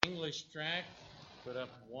English tract, put up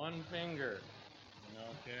one finger.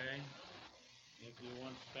 Okay? If you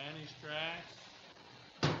want Spanish tracts,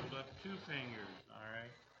 put up two fingers. All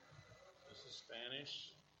right? This is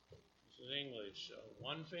Spanish. This is English. So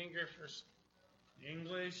one finger for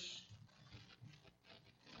English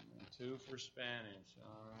and two for Spanish.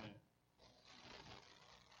 All right.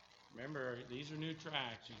 Remember, these are new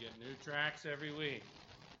tracts. You get new tracts every week.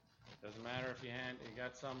 Doesn't matter if you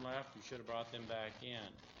got some left, you should have brought them back in.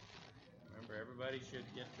 Remember, everybody should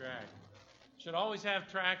get tracts. Should always have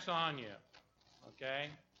tracts on you. Okay?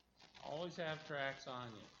 Always have tracts on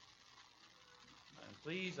you. And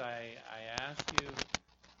please, I ask you,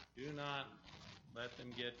 do not let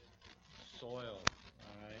them get soiled.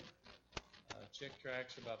 All right? Chick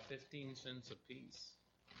tracts are about 15 cents a piece.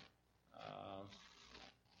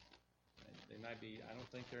 They might be, I don't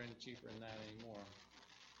think they're any cheaper than that anymore.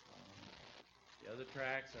 The other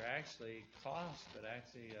tracts are actually cost, but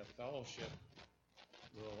actually a fellowship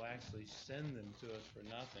will actually send them to us for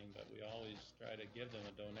nothing, but we always try to give them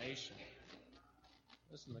a donation.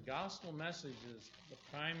 Listen, the gospel message is the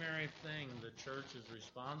primary thing the church is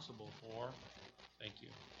responsible for. Thank you.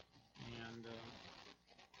 And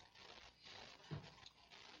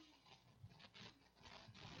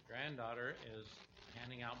my granddaughter is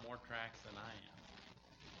handing out more tracts than I am.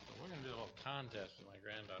 So we're going to do a little contest with my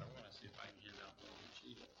granddaughter. We're going to see if I can hand out more than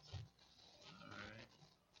she does. All right.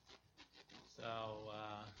 So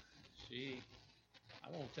I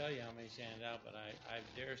won't tell you how many she hands out, but I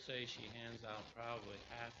dare say she hands out probably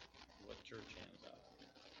half what church hands out.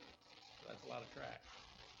 So that's a lot of tracts.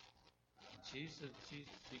 She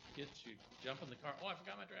gets you jump in the car. Oh, I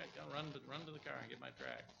forgot my tract. I'll run to the car and get my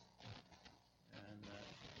tracts. And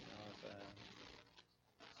if a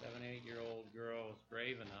 7, 8-year-old girl is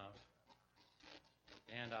brave enough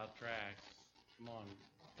to hand out tracts, come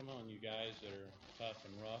on, you guys that are tough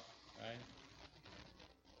and rough, right?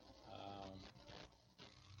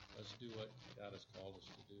 Let's do what God has called us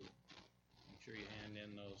to do. Make sure you hand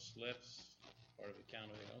in those slips, part of the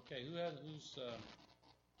accountability. Okay,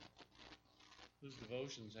 whose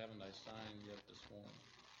devotions haven't I signed yet this morning?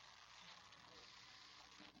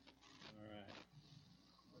 All right,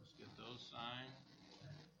 let's get those signed.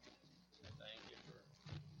 Thank you for.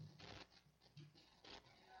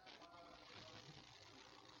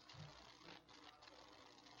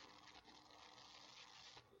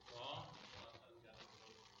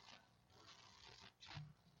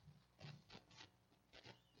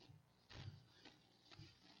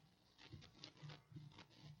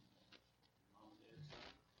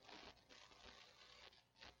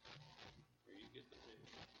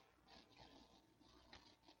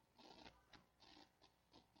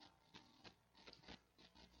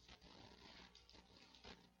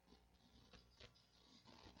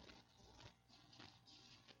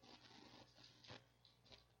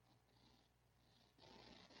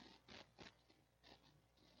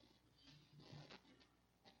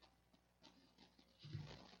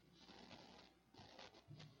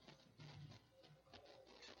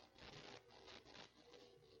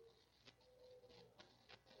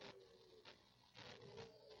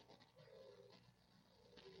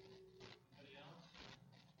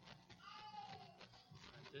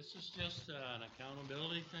 This is just an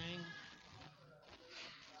accountability thing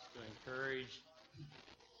to encourage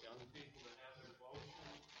young people to have a devotion.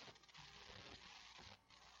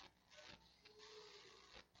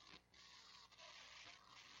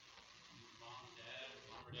 Mom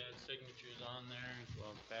or dad's signatures on there as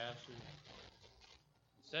well as pastors.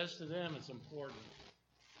 It says to them it's important.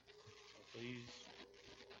 So please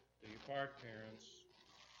do your part, parents.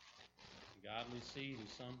 Godly seed is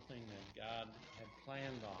something that God had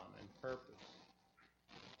planned on and purposed.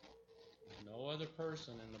 There's no other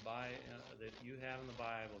person in the Bible that you have in the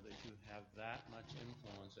Bible that you have that much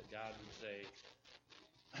influence that God would say,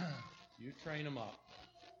 you train them up,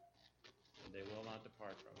 and they will not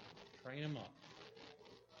depart from it. Train them up.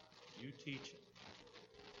 You teach them.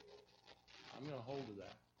 I'm going to hold to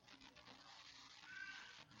that.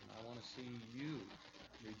 And I want to see you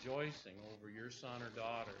rejoicing over your son or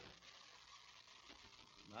daughter.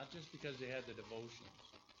 Not just because they had the devotions,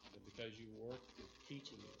 but because you worked at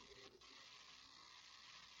teaching them.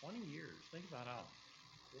 20 years. Think about how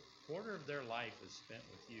a quarter of their life is spent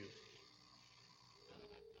with you.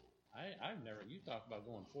 I've never, you talk about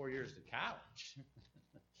going 4 years to college.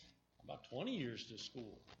 About 20 years to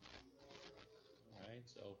school. All right,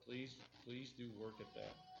 so please do work at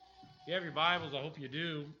that. If you have your Bibles, I hope you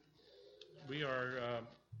do.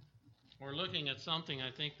 We're looking at something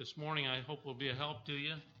I think this morning I hope will be a help to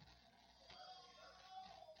you.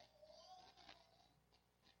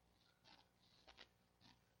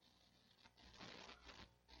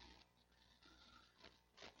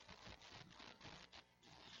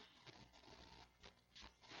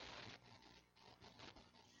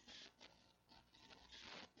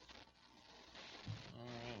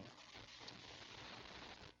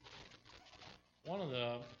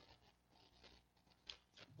 the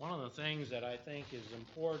things that I think is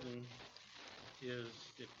important is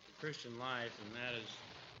the Christian life, and that is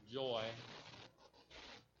joy.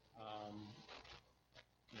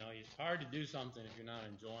 It's hard to do something if you're not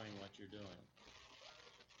enjoying what you're doing.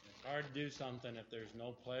 It's hard to do something if there's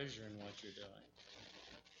no pleasure in what you're doing.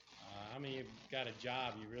 How many of you have got a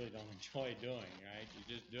job you really don't enjoy doing, right? You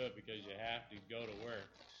just do it because you have to go to work.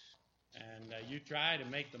 And you try to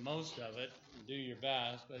make the most of it and do your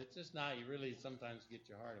best, but it's just not. You really sometimes get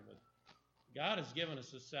your heart of it. God has given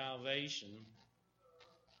us a salvation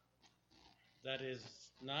that is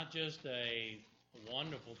not just a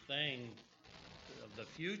wonderful thing of the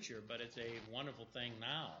future, but it's a wonderful thing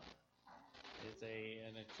now. It's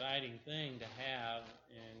an exciting thing to have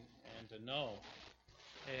and to know.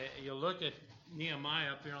 You look at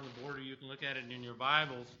Nehemiah up here on the border. You can look at it in your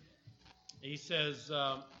Bibles. He says,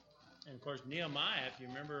 and of course Nehemiah, if you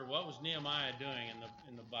remember, what was Nehemiah doing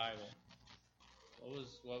in the Bible?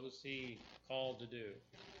 What was he called to do?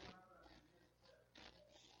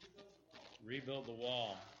 Rebuild the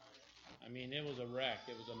wall. I mean, it was a wreck.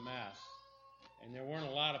 It was a mess. And there weren't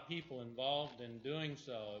a lot of people involved in doing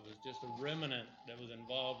so. It was just a remnant that was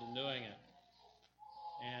involved in doing it.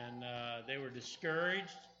 And they were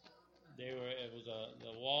discouraged.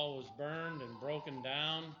 The wall was burned and broken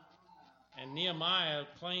down. And Nehemiah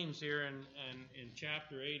claims here in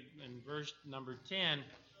chapter 8 and verse number 10,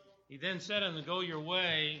 he then said unto them, Go your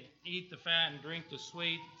way, eat the fat and drink the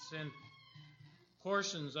sweet, send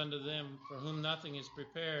portions unto them for whom nothing is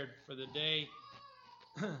prepared, for the day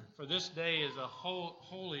for this day is a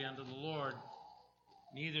holy unto the Lord.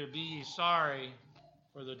 Neither be ye sorry,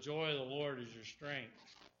 for the joy of the Lord is your strength.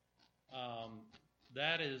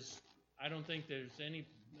 That is, I don't think there's any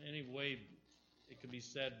way it could be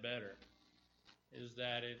said better, is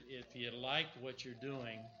that if you like what you're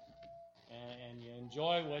doing and you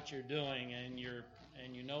enjoy what you're doing and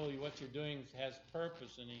you know what you're doing has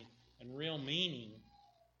purpose and real meaning,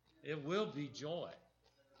 it will be joy.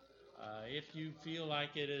 If you feel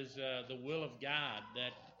like it is the will of God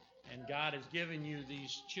and God has given you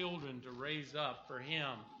these children to raise up for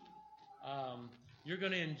Him, you're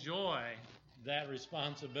going to enjoy that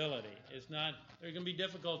responsibility. There are going to be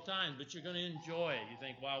difficult times, but you're going to enjoy it. You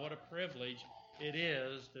think, wow, what a privilege it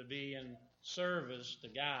is to be in service to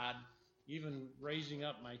God, even raising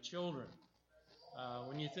up my children.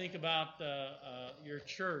 When you think about your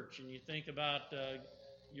church and you think about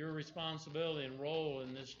your responsibility and role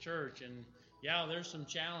in this church, and yeah, there's some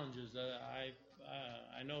challenges.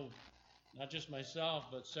 I know not just myself,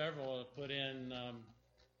 but several have put in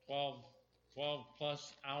 12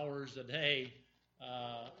 plus hours a day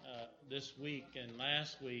this week and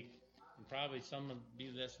last week, and probably some will be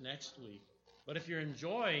this next week. But if you're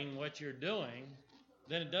enjoying what you're doing,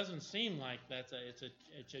 then it doesn't seem like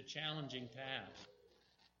it's a challenging task.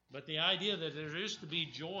 But the idea that there is to be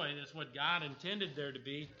joy, that's what God intended there to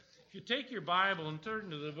be. If you take your Bible and turn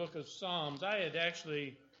to the book of Psalms, I had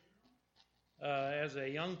actually, as a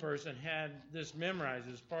young person, had this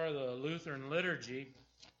memorized as part of the Lutheran liturgy.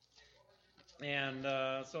 And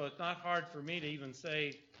so it's not hard for me to even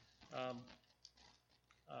say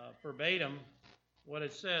verbatim what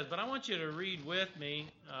it says. But I want you to read with me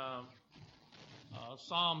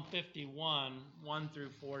Psalm 51, 1 through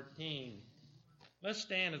 14. Let's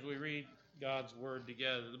stand as we read God's Word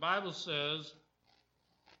together. The Bible says,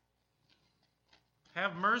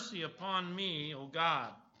 Have mercy upon me, O God,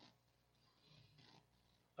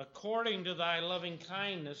 according to thy loving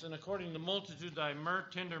kindness and according to the multitude of thy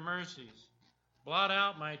tender mercies. Blot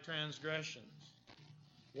out my transgressions.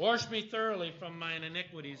 Wash me thoroughly from mine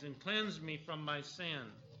iniquities and cleanse me from my sin.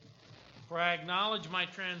 For I acknowledge my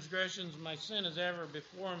transgressions, my sin is ever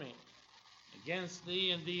before me. Against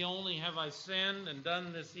thee and thee only have I sinned and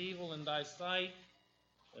done this evil in thy sight,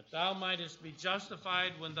 that thou mightest be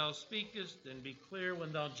justified when thou speakest and be clear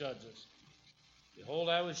when thou judgest. Behold,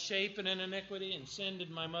 I was shapen in iniquity, and sin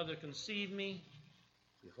did my mother conceive me.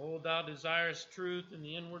 Behold, thou desirest truth in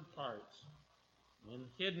the inward parts. In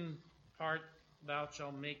hidden part thou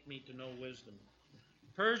shalt make me to know wisdom.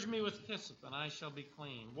 Purge me with hyssop, and I shall be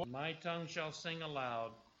clean. My tongue shall sing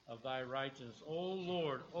aloud of thy righteousness. O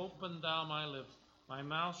Lord, open thou my lips. My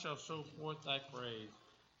mouth shall show forth thy praise.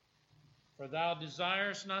 For thou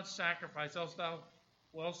desirest not sacrifice, else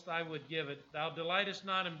I would give it. Thou delightest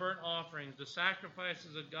not in burnt offerings. The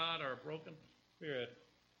sacrifices of God are a broken spirit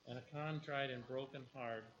and a contrite and broken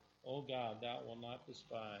heart. O God, thou wilt not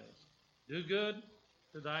despise. Do good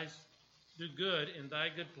in thy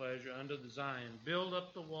good pleasure unto the Zion. Build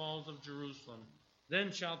up the walls of Jerusalem.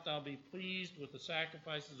 Then shalt thou be pleased with the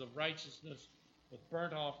sacrifices of righteousness, with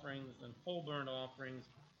burnt offerings and whole burnt offerings.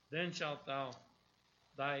 Then shalt thou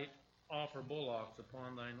offer bullocks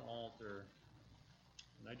upon thine altar.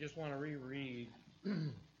 And I just want to reread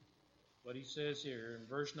what he says here in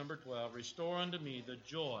verse number 12. Restore unto me the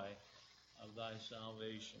joy of thy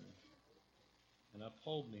salvation, and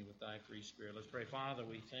uphold me with thy free spirit. Let's pray. Father,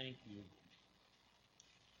 we thank you.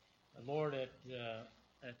 Lord, at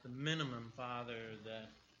the minimum, Father, that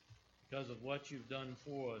because of what you've done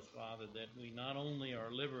for us, Father, that we not only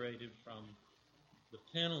are liberated from the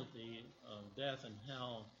penalty of death and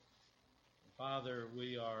hell, Father,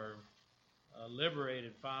 we are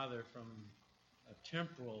liberated, Father, from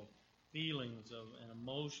temporal feelings of and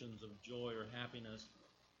emotions of joy or happiness,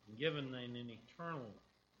 and given an eternal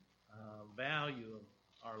value of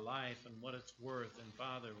our life and what it's worth. And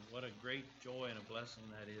Father, what a great joy and a blessing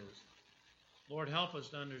that is. Lord, help us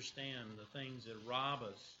to understand the things that rob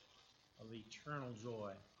us of eternal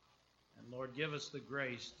joy. And Lord, give us the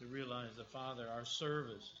grace to realize that, Father, our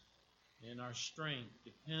service and our strength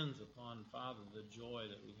depends upon, Father, the joy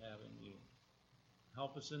that we have in you.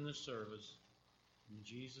 Help us in this service. In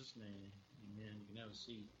Jesus' name, amen. You can have a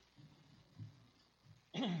seat.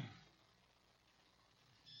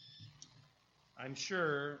 I'm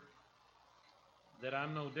sure that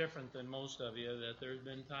I'm no different than most of you, that there's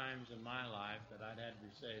been times in my life that I'd had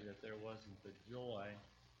to say that there wasn't the joy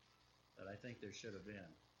that I think there should have been.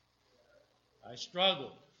 I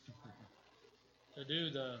struggled to do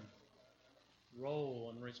the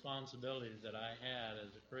role and responsibilities that I had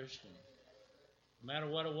as a Christian, no matter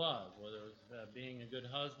what it was, whether it was being a good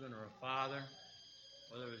husband or a father,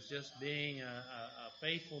 whether it was just being a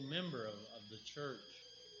faithful member of the church.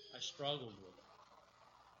 I struggled with it.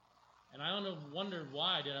 And I wondered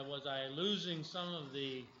why. Was I losing some of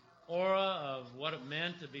the aura of what it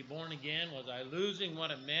meant to be born again? Was I losing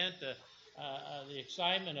what it meant, the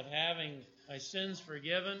excitement of having my sins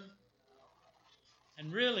forgiven?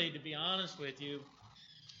 And really, to be honest with you,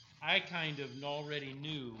 I kind of already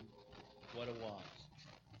knew what it was.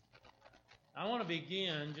 I want to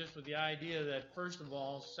begin just with the idea that, first of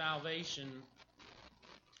all, salvation,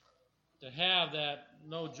 to have that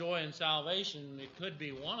no joy in salvation, it could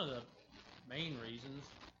be one of the main reasons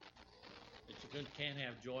that you can't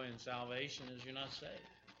have joy in salvation is you're not saved.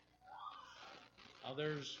 Now,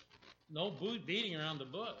 there's no beating around the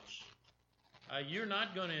bush. You're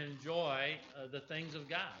not going to enjoy the things of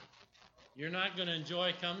God. You're not going to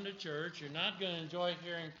enjoy coming to church. You're not going to enjoy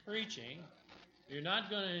hearing preaching. You're not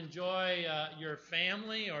going to enjoy your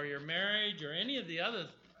family or your marriage or any of the others,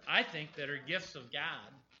 I think, that are gifts of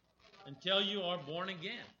God until you are born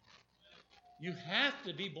again. You have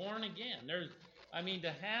to be born again.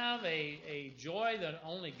 To have a joy that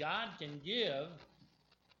only God can give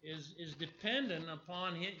is dependent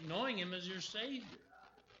upon knowing Him as your Savior.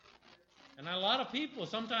 And a lot of people,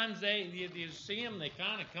 sometimes you see them, they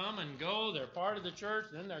kind of come and go. They're part of the church,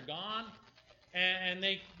 then they're gone. And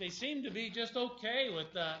they seem to be just okay with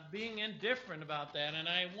being indifferent about that. And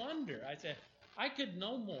I wonder, I say, I could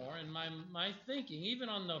know more in my thinking, even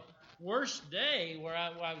on the worst day where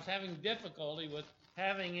I was having difficulty with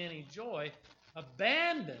having any joy,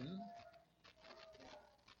 abandon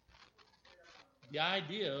the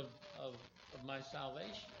idea of my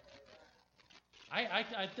salvation.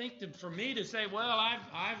 I think that for me to say, well,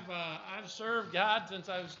 I've served God since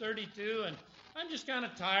I was 32, and I'm just kind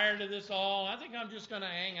of tired of this all. I think I'm just going to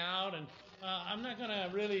hang out, and I'm not going to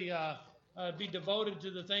really be devoted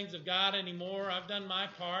to the things of God anymore. I've done my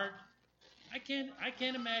part. I can't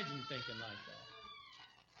imagine thinking like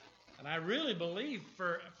that. And I really believe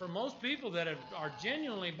for most people that are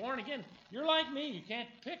genuinely born again, you're like me. You can't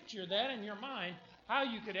picture that in your mind, how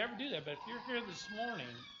you could ever do that. But if you're here this morning,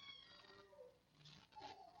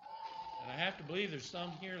 and I have to believe there's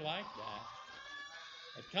some here like that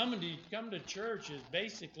coming to church is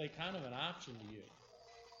basically kind of an option to you.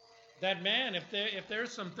 That, man, if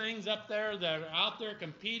there's some things up there that are out there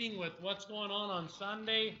competing with what's going on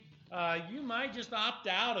Sunday, you might just opt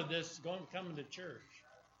out of this coming to church.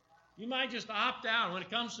 You might just opt out when it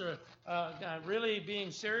comes to really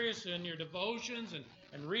being serious in your devotions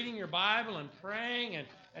and reading your Bible and praying and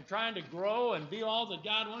trying to grow and be all that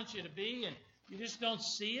God wants you to be, and you just don't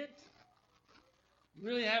see it. You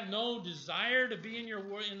really have no desire to be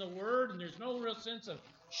in the Word, and there's no real sense of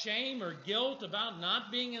shame or guilt about not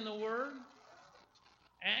being in the Word.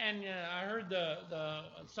 And I heard the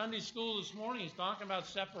Sunday school this morning. He's talking about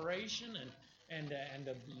separation and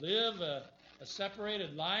to live a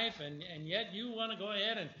separated life, and yet you want to go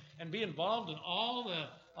ahead and be involved in all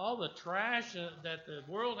the trash that the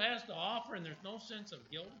world has to offer, and there's no sense of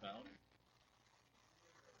guilt about it.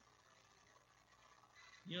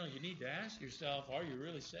 you need to ask yourself, are you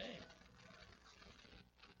really saved?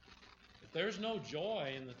 If there's no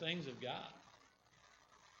joy in the things of God,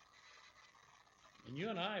 and you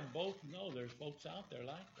and I both know there's folks out there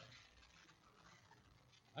like that.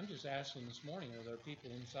 I'm just asking this morning, are there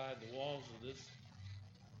people inside the walls of this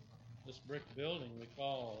brick building we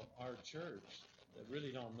call our church that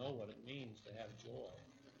really don't know what it means to have joy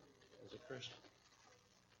as a Christian?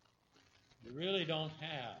 You really don't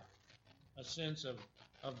have a sense of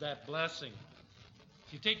that blessing.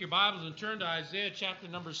 If you take your Bibles and turn to Isaiah chapter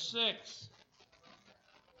number 6, I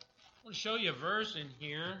want to show you a verse in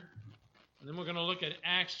here, and then we're going to look at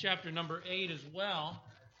Acts chapter number 8 as well.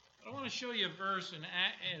 But I want to show you a verse in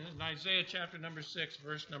Isaiah chapter number 6,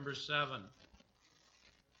 verse number 7.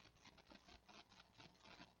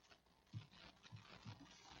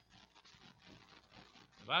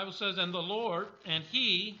 The Bible says, "And the Lord, and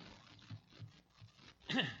He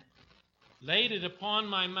laid it upon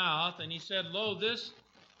my mouth, and He said, Lo, this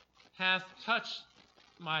hath touched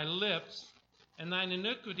my lips, and thine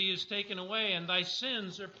iniquity is taken away, and thy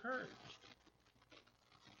sins are purged.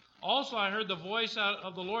 Also I heard the voice out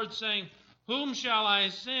of the Lord saying, Whom shall I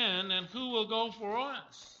send, and who will go for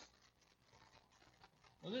us?"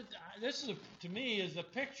 Well, this is, to me, is the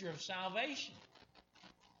picture of salvation.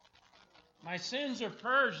 My sins are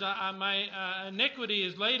purged. My iniquity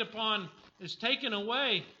is taken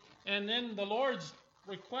away. And then the Lord's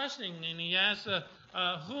requesting, and He asks,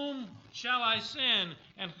 whom shall I send,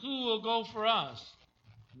 and who will go for us?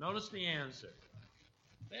 Notice the answer.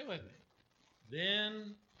 Stay with me.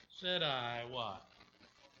 Then said I, what?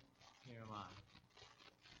 Here am I.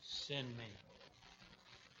 Send me.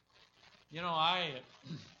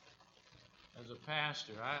 As a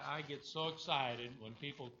pastor, I get so excited when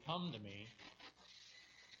people come to me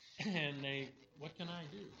and what can I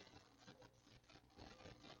do?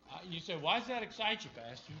 You say, why does that excite you,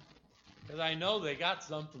 Pastor? Because I know they got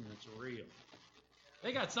something that's real.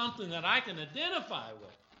 They got something that I can identify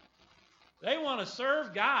with. They want to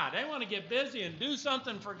serve God. They want to get busy and do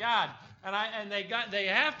something for God. And they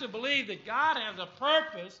have to believe that God has a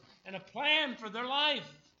purpose and a plan for their life.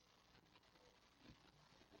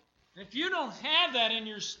 If you don't have that in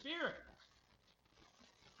your spirit,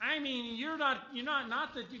 you're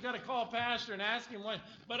not that you got to call pastor and ask him what,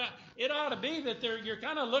 but it ought to be that you're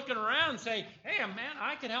kind of looking around and say, hey, man,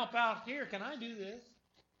 I can help out here. Can I do this?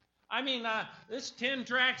 This 10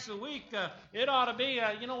 tracts a week, it ought to be,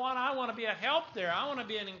 I want to be a help there. I want to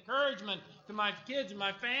be an encouragement to my kids and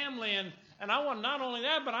my family, and I want not only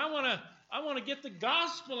that, but I want to get the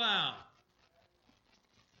gospel out.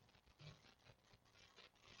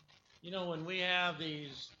 When we have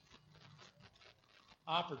these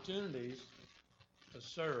opportunities to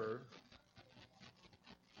serve,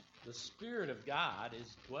 the Spirit of God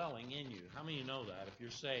is dwelling in you. How many of you know that? If you're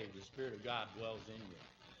saved, the Spirit of God dwells in you.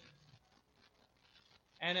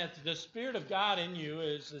 And if the Spirit of God in you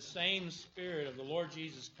is the same Spirit of the Lord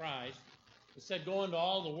Jesus Christ that said, go into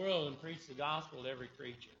all the world and preach the gospel to every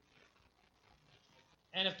creature.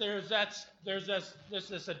 And if there's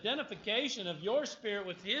this identification of your spirit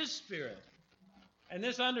with His Spirit, and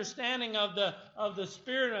this understanding of the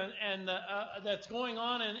Spirit and that's going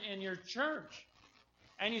on in your church,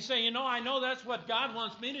 and you say, I know that's what God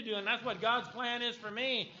wants me to do, and that's what God's plan is for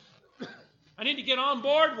me. I need to get on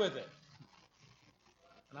board with it,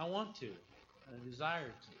 and I want to, and I desire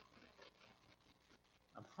to.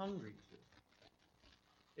 I'm hungry to.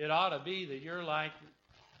 It ought to be that you're like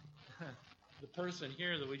the person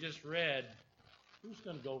here that we just read. Who's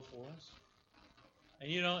going to go for us?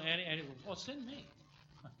 And well, send me.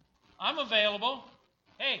 I'm available.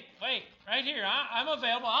 Hey, wait, right here. I'm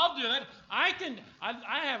available. I'll do it. I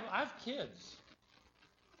have kids.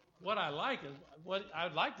 What I like is what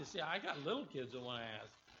I'd like to see. I got little kids that want to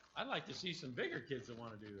ask. I'd like to see some bigger kids that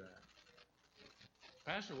want to do that.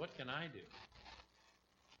 Pastor, what can I do?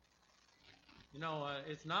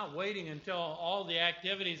 It's not waiting until all the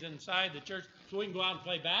activities inside the church so we can go out and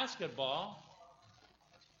play basketball.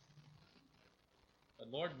 But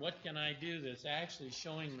Lord, what can I do that's actually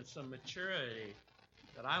showing some maturity,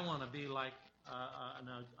 that I want to be like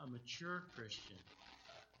a mature Christian?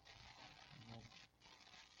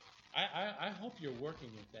 I hope you're working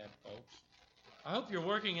at that, folks. I hope you're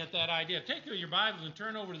working at that idea. Take your Bibles and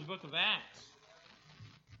turn over to the book of Acts.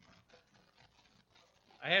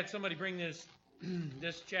 I had somebody bring this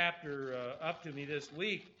chapter up to me this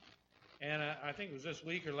week, and I think it was this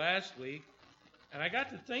week or last week, and I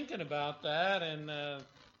got to thinking about that, and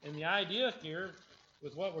the idea here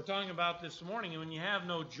with what we're talking about this morning, when you have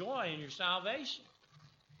no joy in your salvation,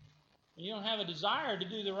 and you don't have a desire to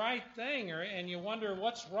do the right thing, and you wonder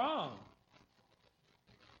what's wrong.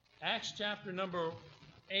 Acts chapter number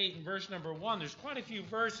 8 and verse number 1. There's quite a few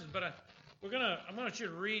verses, but I want you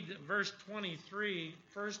to read verse 23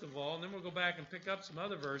 first of all, and then we'll go back and pick up some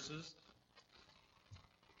other verses.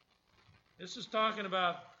 This is talking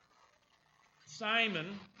about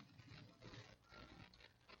Simon.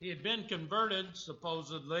 He had been converted,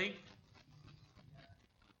 supposedly.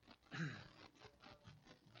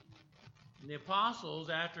 And the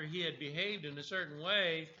apostles, after he had behaved in a certain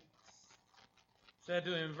way, said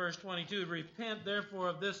to him in verse 22, "Repent therefore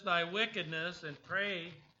of this thy wickedness, and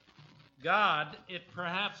pray God, if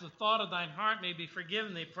perhaps the thought of thine heart may be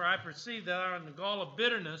forgiven thee, for I perceive thou art in the gall of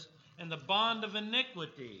bitterness and the bond of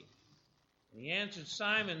iniquity." And he answered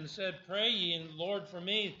Simon and said, "Pray ye in the Lord for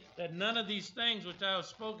me, that none of these things which I have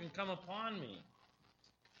spoken come upon me."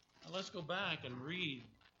 Now let's go back and read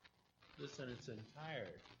this in its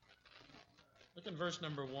entirety. Look at verse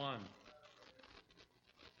number 1.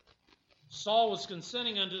 Saul was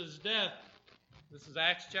consenting unto his death. This is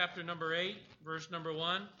Acts chapter number 8, verse number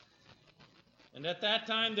 1. "And at that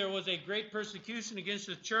time there was a great persecution against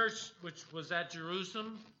the church which was at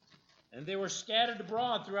Jerusalem, and they were scattered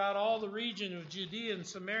abroad throughout all the region of Judea and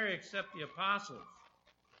Samaria except the apostles.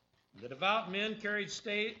 The devout men carried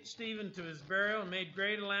Stephen to his burial and made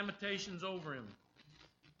great lamentations over him.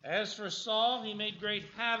 As for Saul, he made great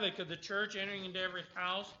havoc of the church, entering into every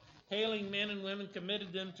house, hailing men and women,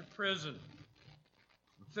 committed them to prison."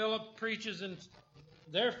 Philip preaches,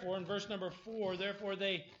 therefore, in verse number 4, "Therefore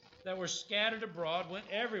they that were scattered abroad went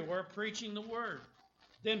everywhere preaching the word.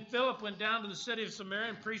 Then Philip went down to the city of Samaria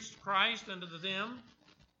and preached Christ unto them.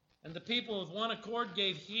 And the people with one accord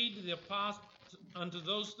gave heed to the apostles unto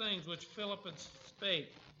those things which Philip had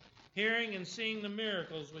spake, hearing and seeing the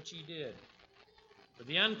miracles which he did. For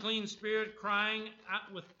the unclean spirit, crying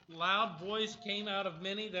out with loud voice, came out of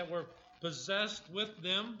many that were possessed with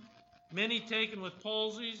them. Many taken with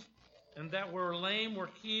palsies, and that were lame were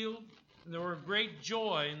healed, and there were great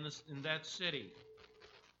joy in that city.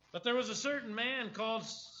 But there was a certain man called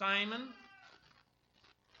Simon,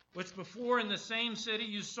 which before in the same city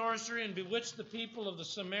used sorcery and bewitched the people of the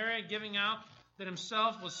Samaria, giving out that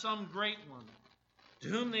himself was some great one, to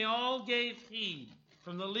whom they all gave heed,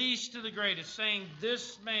 from the least to the greatest, saying,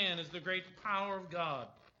 This man is the great power of God.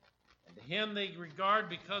 And to him they regard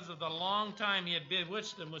because of the long time he had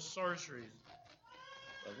bewitched them with sorceries.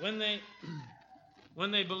 But when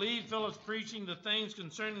they believed Philip's preaching the things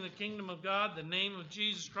concerning the kingdom of God, the name of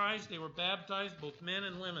Jesus Christ, they were baptized, both men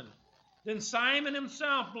and women. Then Simon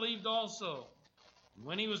himself believed also. And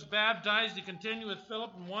when he was baptized, he continued with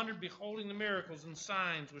Philip and wondered, beholding the miracles and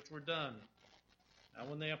signs which were done. Now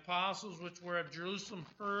when the apostles which were at Jerusalem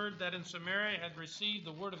heard that in Samaria had received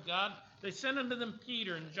the word of God, they sent unto them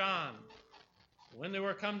Peter and John. When they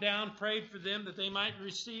were come down, prayed for them that they might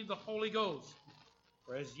receive the Holy Ghost.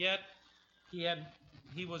 For as yet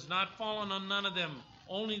he was not fallen on none of them,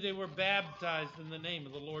 only they were baptized in the name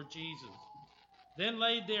of the Lord Jesus. Then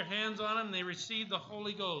laid their hands on him, and they received the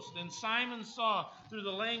Holy Ghost. Then Simon saw through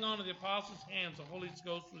the laying on of the apostles' hands the Holy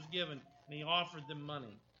Ghost was given, and he offered them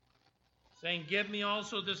money, saying, Give me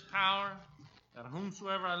also this power, that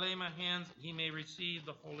whomsoever I lay my hands, he may receive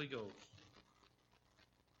the Holy Ghost.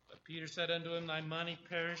 But Peter said unto him, Thy money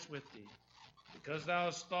perish with thee, because thou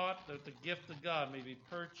hast thought that the gift of God may be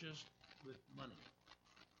purchased with money.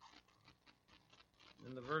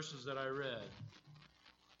 In the verses that I read,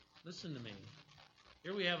 listen to me.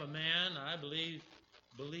 Here we have a man, I believe,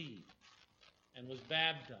 believed and was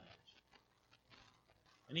baptized.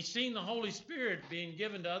 And he's seen the Holy Spirit being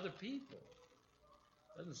given to other people.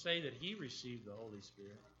 It doesn't say that he received the Holy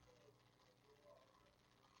Spirit.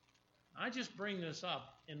 I just bring this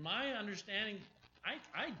up. In my understanding,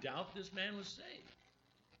 I doubt this man was saved.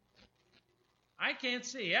 I can't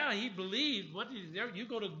see. Yeah, he believed. You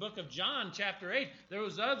go to the book of John, chapter 8. There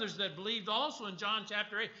was others that believed also in John,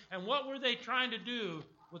 chapter 8. And what were they trying to do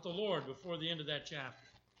with the Lord before the end of that chapter?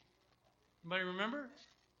 Anybody remember?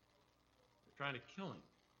 They're trying to kill him.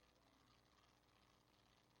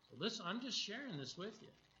 So listen, I'm just sharing this with you.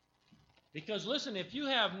 Because listen, if you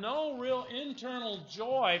have no real internal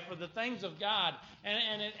joy for the things of God,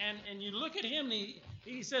 and you look at him, and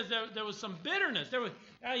he says there was some bitterness.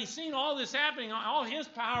 He's seen all this happening. All his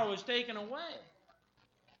power was taken away.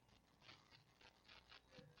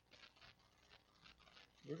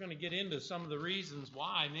 We're going to get into some of the reasons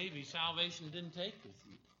why maybe salvation didn't take with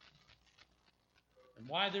you, and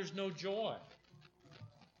why there's no joy.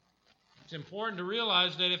 It's important to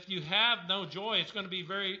realize that if you have no joy, it's going to be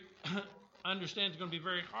understand it's going to be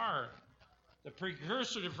very hard. The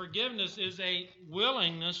precursor to forgiveness is a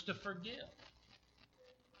willingness to forgive.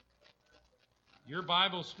 Your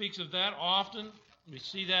Bible speaks of that often. We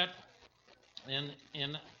see that in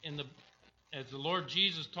the as the Lord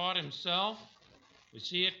Jesus taught himself. We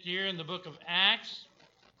see it here in the book of Acts.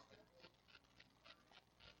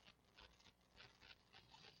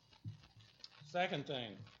 Second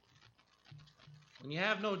thing, when you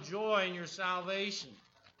have no joy in your salvation,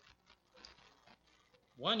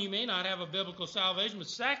 one, you may not have a biblical salvation, but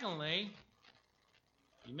secondly,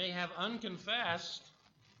 you may have unconfessed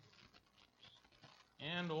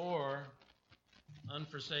and or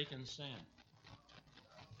unforsaken sin.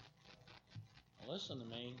 Now listen to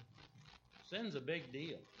me. Sin's a big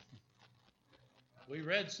deal. We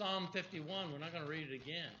read Psalm 51. We're not going to read it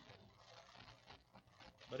again.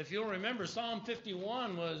 But if you'll remember, Psalm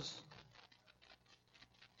 51 was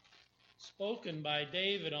spoken by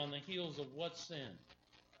David on the heels of what sin?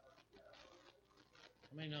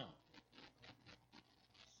 How many know?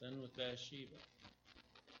 Sin with Bathsheba.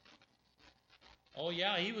 Oh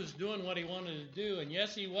yeah, he was doing what he wanted to do, and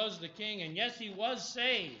yes, he was the king, and yes, he was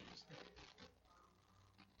saved.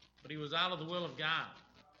 But he was out of the will of God.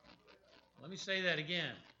 Let me say that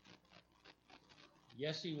again.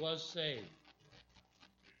 Yes, he was saved.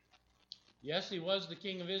 Yes, he was the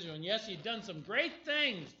king of Israel, and yes, he'd done some great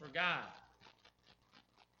things for God.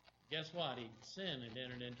 Guess what? Sin had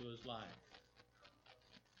entered into his life.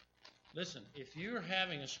 Listen, if you're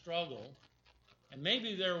having a struggle, and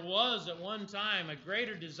maybe there was at one time a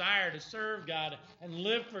greater desire to serve God and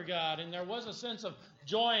live for God, and there was a sense of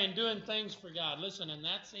joy in doing things for God, listen, and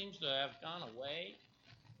that seems to have gone away,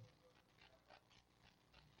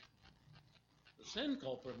 the sin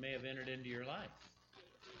culprit may have entered into your life.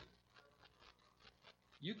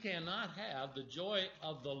 You cannot have the joy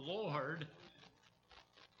of the Lord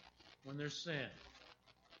when there's sin.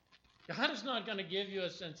 God is not going to give you a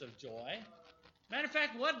sense of joy. Matter of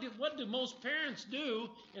fact, what do most parents do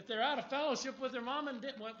if they're out of fellowship with their mom and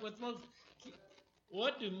dad?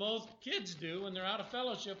 What do most kids do when they're out of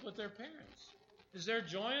fellowship with their parents? Is there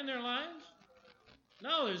joy in their lives?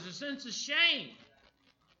 No, there's a sense of shame.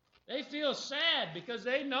 They feel sad because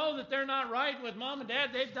they know that they're not right with mom and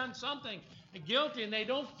dad. They've done something guilty and they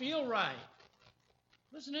don't feel right.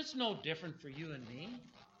 Listen, it's no different for you and me.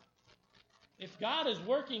 If God is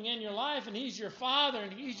working in your life and He's your Father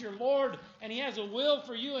and He's your Lord and He has a will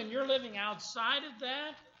for you and you're living outside of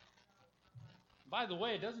that, by the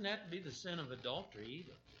way, it doesn't have to be the sin of adultery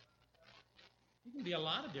either. It can be a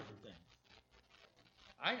lot of different things.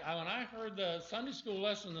 When I heard the Sunday school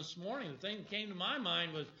lesson this morning, the thing that came to my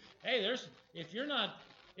mind was, hey,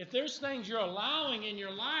 if there's things you're allowing in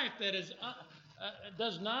your life that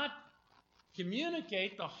does not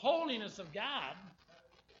communicate the holiness of God.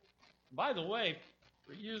 By the way,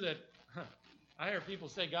 for you that I hear people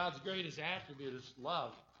say God's greatest attribute is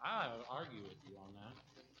love. I argue with you on that.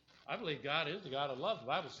 I believe God is the God of love. The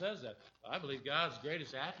Bible says that. But I believe God's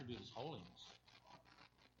greatest attribute is holiness.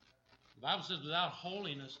 The Bible says without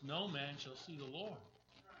holiness no man shall see the Lord.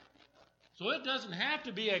 So it doesn't have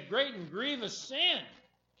to be a great and grievous sin.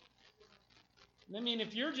 I mean,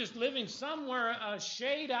 if you're just living somewhere a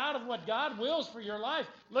shade out of what God wills for your life,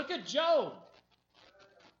 look at Job.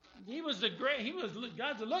 God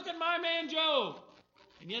said, look at my man Job.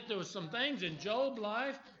 And yet there was some things in Job's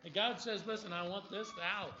life that God says, listen, I want this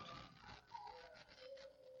out.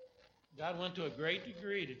 God went to a great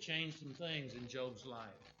degree to change some things in Job's life.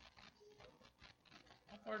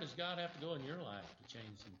 How far does God have to go in your life to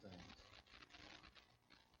change some things?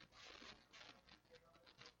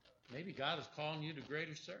 Maybe God is calling you to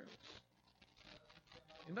greater service.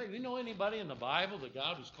 You know anybody in the Bible that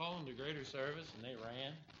God was calling to greater service and they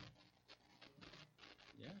ran?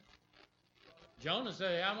 Yeah. Jonah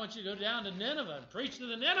said, hey, I want you to go down to Nineveh and preach to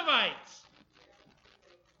the Ninevites.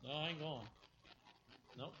 No, I ain't going.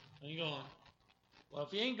 Nope, I ain't going. Well,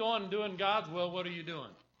 if you ain't going and doing God's will, what are you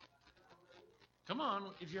doing? Come on,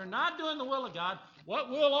 if you're not doing the will of God, what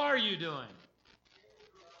will are you doing?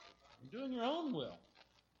 You're doing your own will,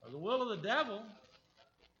 or the will of the devil.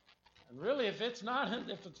 And really, if it's not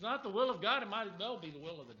the will of God, it might as well be the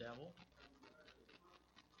will of the devil.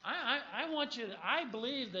 I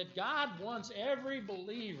believe that God wants every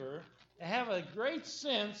believer to have a great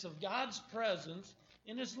sense of God's presence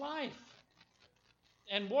in his life.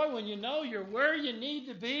 And boy, when you know you're where you need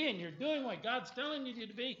to be and you're doing what God's telling you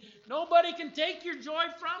to be, nobody can take your joy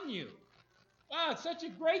from you. Wow, it's such a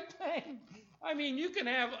great thing. I mean, you can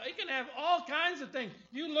have all kinds of things.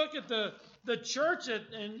 You look at the church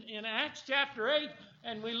in Acts chapter 8,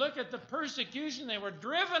 and we look at the persecution. They were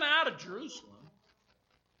driven out of Jerusalem.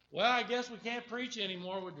 Well, I guess we can't preach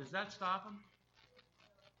anymore. Does that stop them?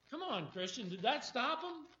 Come on, Christian, did that stop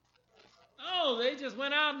them? No, they just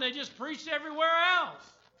went out and they just preached everywhere else.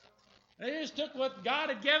 They just took what God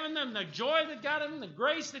had given them, the joy that God had given them, the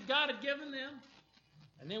grace that God had given them,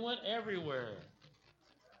 and they went everywhere.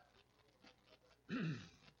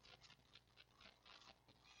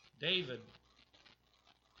 David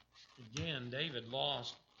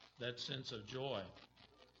lost that sense of joy.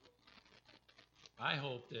 I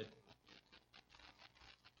hope that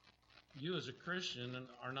you as a Christian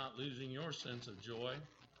are not losing your sense of joy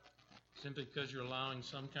simply because you're allowing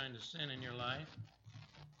some kind of sin in your life.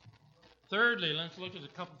 Thirdly, let's look at a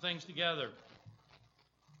couple things together.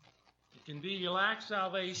 It can be you lack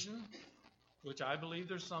salvation, which I believe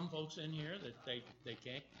there's some folks in here that they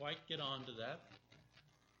can't quite get on to that.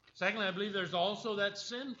 Secondly, I believe there's also that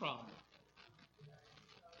sin problem.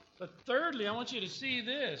 But thirdly, I want you to see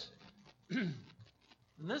this. And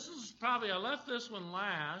this is probably, I left this one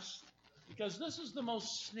last because this is the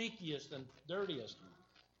most sneakiest and dirtiest one.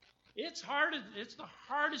 It's the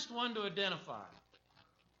hardest one to identify.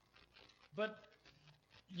 But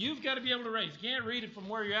you've got to be able to raise. You can't read it from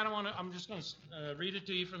where you're at. I'm just going to read it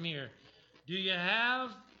to you from here. Do you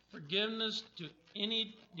have forgiveness to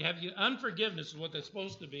any? Have you unforgiveness is what that's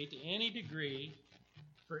supposed to be to any degree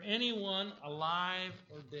for anyone alive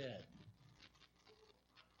or dead?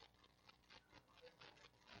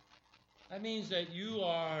 That means that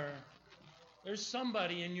there's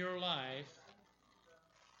somebody in your life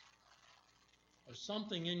or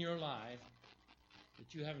something in your life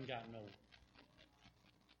that you haven't gotten over.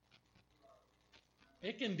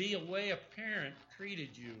 It can be a way a parent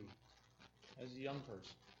treated you as a young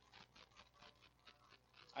person.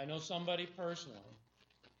 I know somebody personally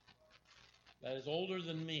that is older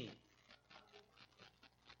than me.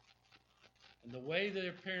 And the way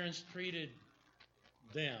their parents treated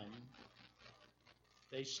them,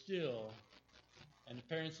 and the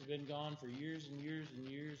parents have been gone for years and years and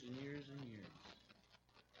years and years and years.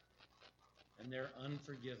 And they're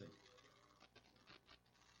unforgiving.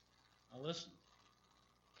 Now listen.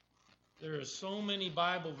 There are so many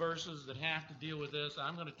Bible verses that have to deal with this.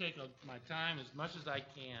 I'm going to take my time as much as I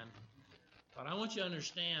can. But I want you to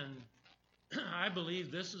understand, I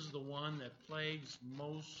believe this is the one that plagues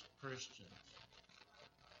most Christians.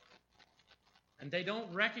 And they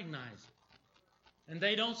don't recognize it. And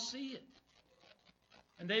they don't see it.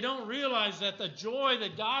 And they don't realize that the joy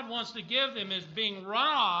that God wants to give them is being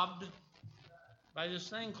robbed by this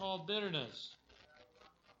thing called bitterness.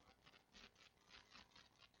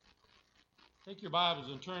 Take your Bibles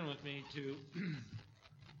and turn with me to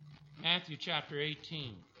Matthew chapter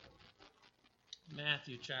 18.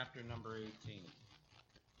 Matthew chapter number 18.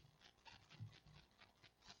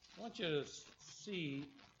 I want you to see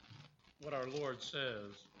what our Lord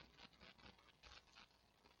says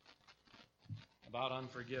about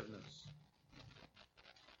unforgiveness.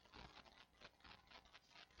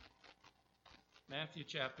 Matthew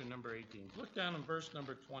chapter number 18. Look down in verse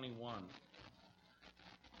number 21.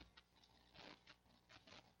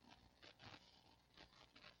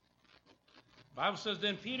 The Bible says,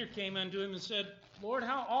 Then Peter came unto him and said, Lord,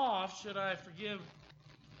 how oft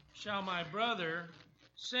shall my brother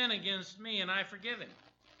sin against me and I forgive him?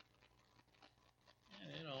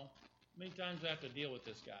 And, many times I have to deal with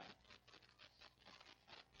this guy.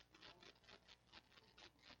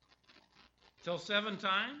 Till 7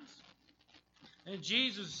 times? And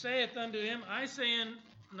Jesus saith unto him, I say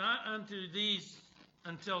not unto these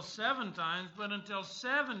until 7 times, but until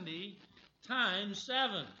 70 times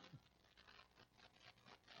 7.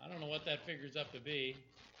 I don't know what that figures up to be.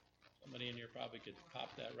 Somebody in here probably could pop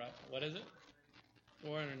that right. What is it?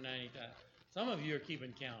 490 times. Some of you are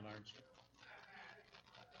keeping count, aren't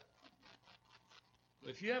you?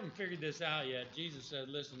 If you haven't figured this out yet, Jesus said,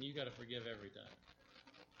 listen, you got to forgive every time.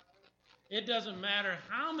 It doesn't matter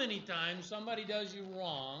how many times somebody does you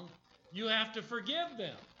wrong, you have to forgive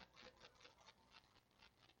them.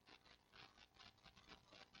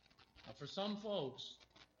 Now, for some folks,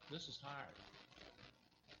 this is hard.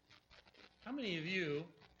 How many of you,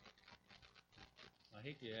 I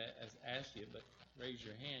hate to ask you, but raise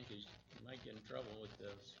your hand because you might get in trouble with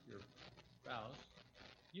your spouse.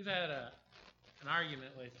 You've had an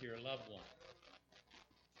argument with your loved one.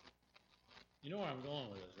 You know where I'm going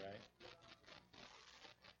with this, right?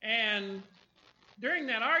 And during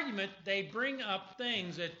that argument, they bring up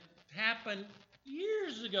things that happened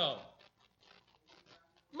years ago,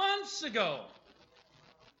 months ago.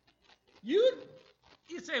 You'd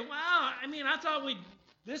say, wow, I thought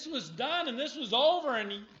this was done and this was over,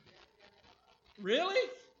 and really?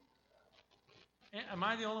 Am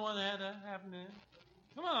I the only one that had that happen to him?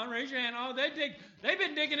 Come on, raise your hand. Oh, they've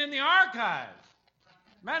been digging in the archives.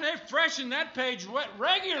 Man, they freshen that page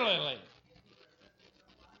regularly.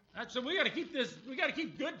 So we got to keep this. We got to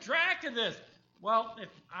keep good track of this. Well, if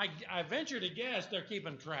I venture to guess, they're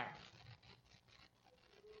keeping track.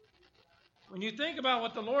 When you think about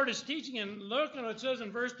what the Lord is teaching, and look at what it says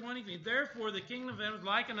in verse 23, therefore the kingdom of heaven was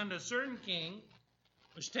likened unto a certain king,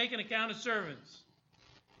 which take an account of servants.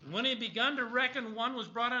 And when he had begun to reckon, one was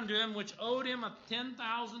brought unto him, which owed him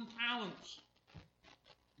 10,000 talents.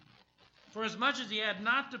 For as much as he had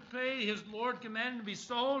not to pay, his Lord commanded to be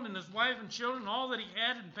sold, and his wife and children, all that he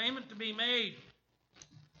had, in payment to be made.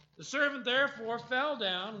 The servant therefore fell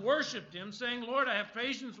down, worshipped him, saying, Lord, I have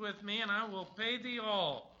patience with me, and I will pay thee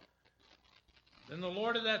all. Then the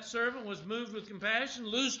Lord of that servant was moved with compassion,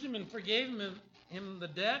 loosed him, and forgave him the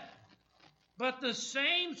debt. But the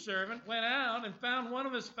same servant went out and found one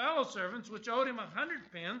of his fellow servants, which owed him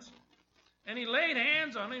 100 pence, and he laid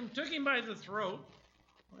hands on him, took him by the throat.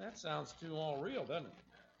 Well, that sounds too all real, doesn't it?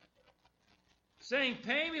 Saying,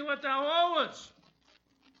 pay me what thou owest.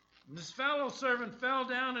 And this fellow servant fell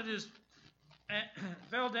down at his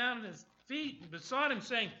feet and besought him,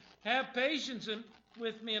 saying, have patience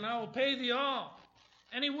with me, and I will pay thee all.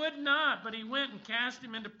 And he would not, but he went and cast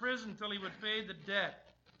him into prison till he would pay the debt.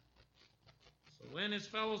 So when his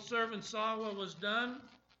fellow servants saw what was done,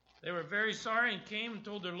 they were very sorry, and came and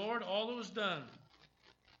told their Lord all that was done.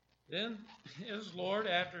 Then his Lord,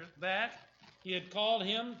 after that he had called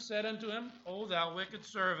him, said unto him, O thou wicked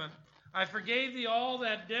servant, I forgave thee all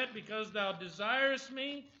that debt, because thou desirest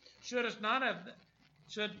me. Should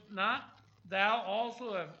not thou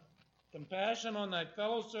also have compassion on thy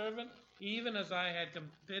fellow servant, even as I had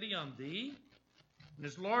pity on thee? And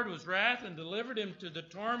his Lord was wrath, and delivered him to the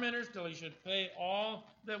tormentors till he should pay all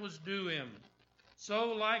that was due him.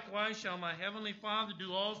 So likewise shall my heavenly Father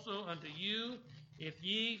do also unto you, if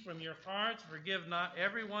ye from your hearts forgive not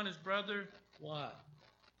every one his brother, what?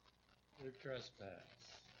 Their trespass.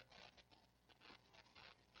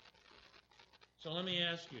 So let me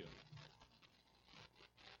ask you,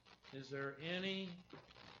 is there any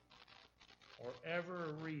or ever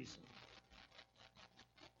a reason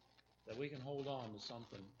that we can hold on to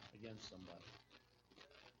something against somebody?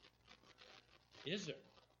 Is there?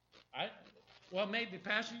 Well, maybe,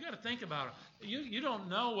 Pastor, you got to think about it. You don't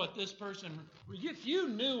know what this person, if you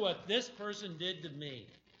knew what this person did to me,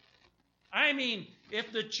 I mean,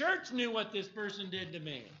 if the church knew what this person did to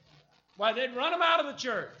me, why, they'd run them out of the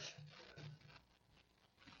church.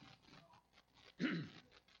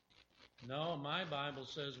 No, my Bible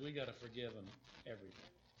says we got to forgive them everything.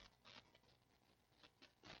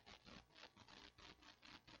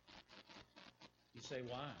 You say,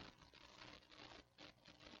 why?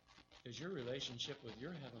 Because your relationship with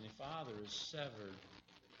your Heavenly Father is severed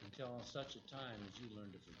until such a time as you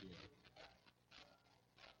learn to forgive.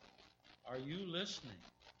 Are you listening?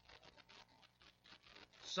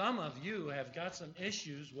 Some of you have got some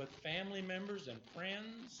issues with family members and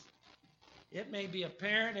friends. It may be a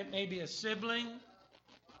parent, it may be a sibling.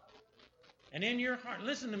 And in your heart,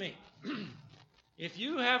 listen to me. If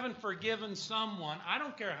you haven't forgiven someone, I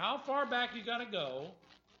don't care how far back you got to go,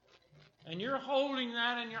 and you're holding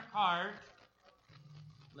that in your heart,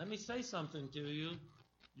 let me say something to you.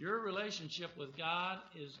 Your relationship with God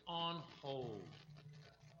is on hold.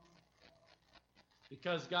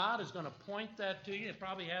 Because God is going to point that to you. It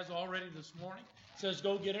probably has already this morning. It says,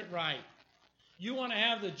 go get it right. You want to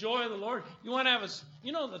have the joy of the Lord. You want to have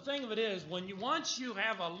the thing of it is, once you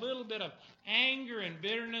have a little bit of anger and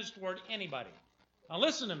bitterness toward anybody. Now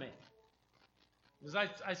listen to me. Because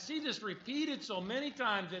I see this repeated so many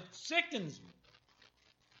times, it sickens me.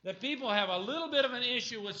 That people have a little bit of an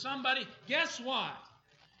issue with somebody. Guess what?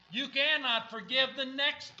 You cannot forgive the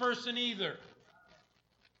next person either.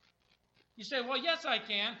 You say, well, yes, I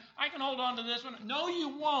can. I can hold on to this one. No, you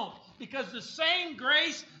won't. Because the same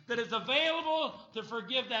grace that is available to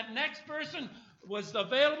forgive that next person was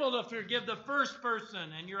available to forgive the first person,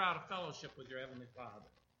 and you're out of fellowship with your Heavenly Father.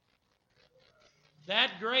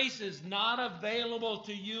 That grace is not available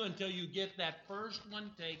to you until you get that first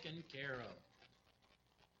one taken care of.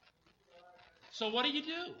 So what do?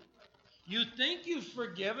 You think you've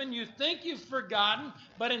forgiven, you think you've forgotten,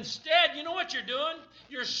 but instead, you know what you're doing?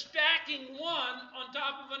 You're stacking one on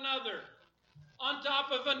top of another, on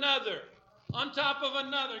top of another, on top of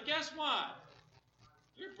another. Guess what?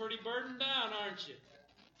 You're pretty burdened down, aren't you?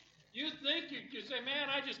 You think you say, man,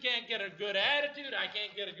 I just can't get a good attitude. I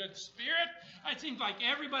can't get a good spirit. It seems like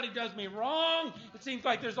everybody does me wrong. It seems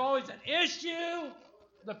like there's always an issue.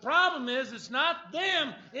 The problem is it's not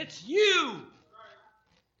them, it's you.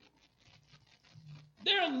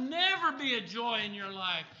 There'll never be a joy in your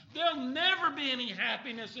life. There'll never be any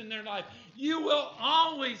happiness in their life. You will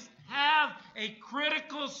always have a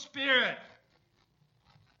critical spirit.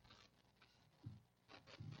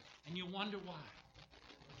 And you wonder why.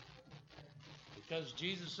 Because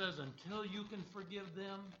Jesus says, until you can forgive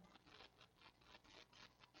them,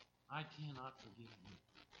 I cannot forgive you.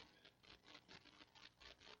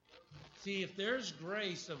 See, if there's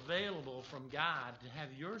grace available from God to have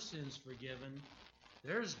your sins forgiven,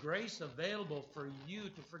 there's grace available for you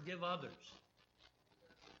to forgive others.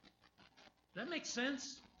 Does that make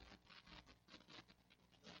sense?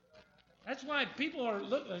 That's why people are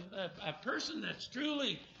a person that's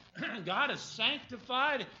truly God has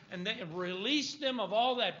sanctified and they have released them of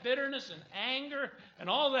all that bitterness and anger and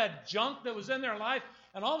all that junk that was in their life,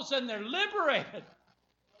 and all of a sudden they're liberated.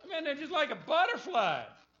 I mean, they're just like a butterfly.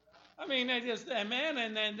 I mean,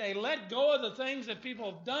 and then they let go of the things that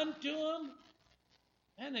people have done to them,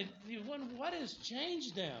 and you wonder what has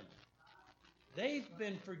changed them. They've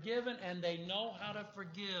been forgiven and they know how to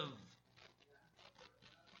forgive.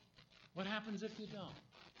 What happens if you don't?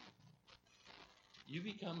 You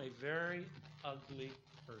become a very ugly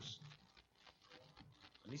person.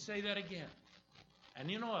 Let me say that again. And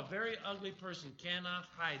you know, a very ugly person cannot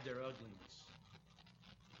hide their ugliness.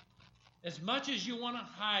 As much as you want to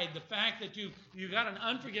hide the fact that you got an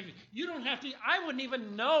unforgiving, you don't have to. I wouldn't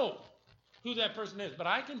even know who that person is, but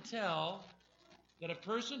I can tell that a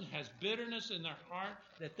person has bitterness in their heart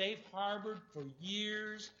that they've harbored for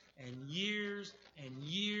years and years and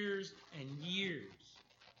years and years.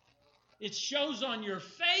 It shows on your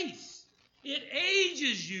face. It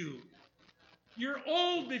ages you. You're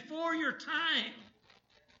old before your time.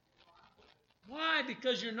 Why?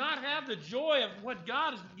 Because you're not have the joy of what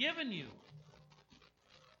God has given you.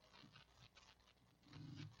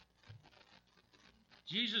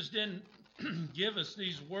 Jesus didn't give us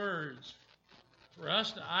these words for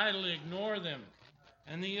us to idly ignore them.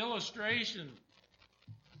 And the illustration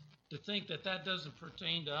to think that that doesn't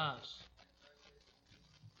pertain to us.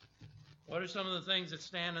 What are some of the things that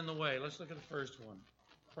stand in the way? Let's look at the first one.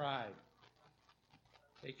 Pride.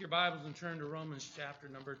 Take your Bibles and turn to Romans chapter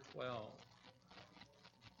number 12.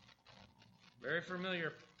 Very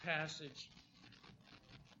familiar passage.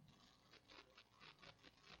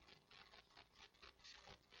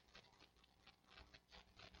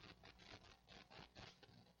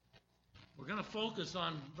 We're going to focus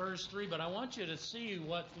on verse 3, but I want you to see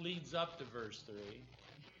what leads up to verse 3.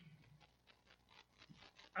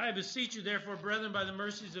 I beseech you, therefore, brethren, by the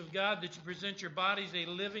mercies of God, that you present your bodies a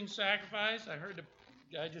living sacrifice. I heard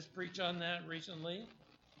a guy just preach on that recently.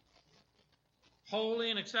 Holy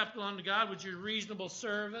and acceptable unto God, which is reasonable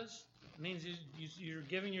service. It means you're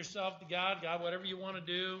giving yourself to God. God, whatever you want to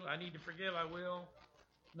do, I need to forgive, I will.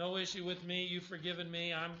 No issue with me. You've forgiven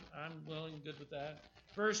me. I'm willing and good with that.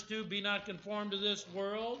 Verse 2, be not conformed to this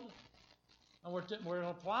world. And we're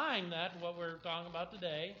applying that to what we're talking about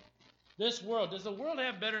today. This world. Does the world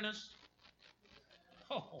have bitterness?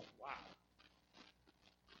 Oh, wow.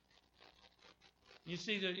 You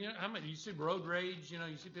see you see road rage, you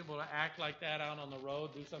see people act like that out on the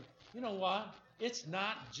road, do something. You know what? It's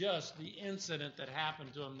not just the incident that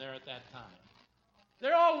happened to them there at that time.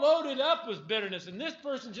 They're all loaded up with bitterness, and this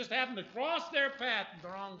person just happened to cross their path at the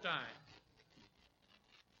wrong time.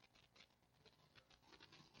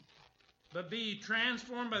 But be ye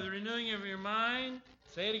transformed by the renewing of your mind.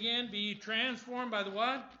 Say it again. Be ye transformed by the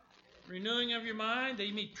what? Renewing of your mind. That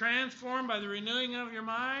you be transformed by the renewing of your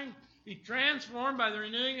mind. Be transformed by the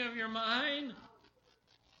renewing of your mind.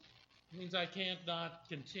 It means I can't not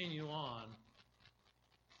continue on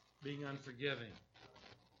being unforgiving.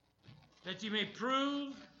 That you may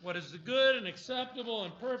prove what is the good and acceptable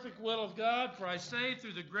and perfect will of God. For I say,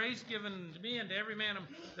 through the grace given to me and to every man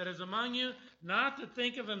that is among you, not to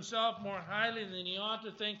think of himself more highly than he ought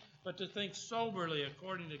to think, but to think soberly,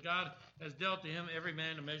 according to God has dealt to him every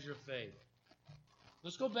man a measure of faith.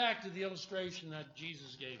 Let's go back to the illustration that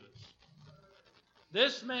Jesus gave us.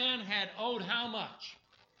 This man had owed how much?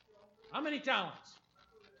 How many talents?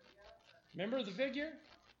 Remember the figure?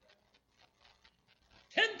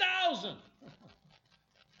 10,000.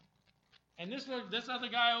 And this other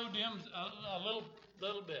guy owed him a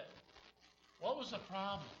little bit. What was the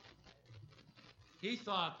problem? He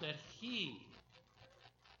thought that he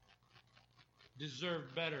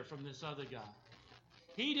deserved better from this other guy.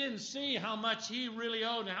 He didn't see how much he really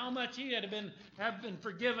owed and how much he have been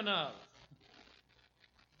forgiven of.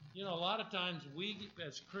 A lot of times we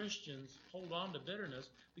as Christians hold on to bitterness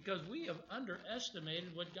because we have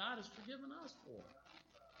underestimated what God has forgiven us for.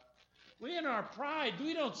 We in our pride,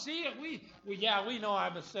 we don't see it. We know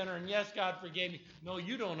I'm a sinner, and yes, God forgave me. No,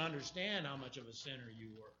 you don't understand how much of a sinner you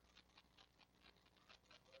were.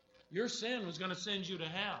 Your sin was going to send you to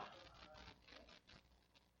hell.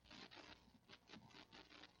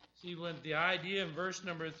 See, when the idea in verse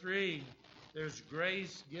number 3, there's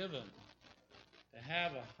grace given to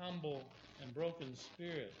have a humble and broken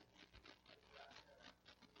spirit.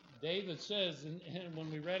 David says, and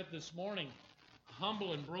when we read it this morning,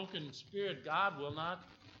 humble and broken spirit God will not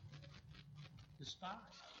despise.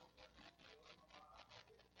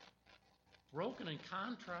 Broken and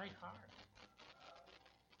contrite heart.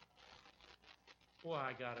 Boy,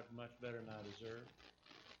 I got it much better than I deserve.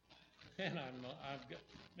 And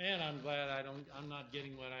I'm glad I'm not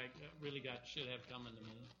getting what I really should have coming to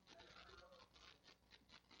me.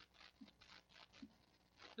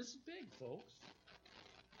 This is big, folks.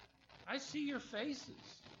 I see your faces.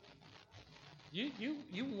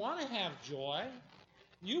 You want to have joy.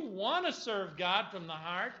 You want to serve God from the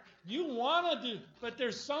heart. You want to do, but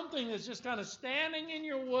there's something that's just kind of standing in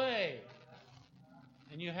your way.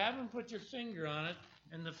 And you haven't put your finger on it,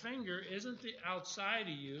 and the finger isn't the outside of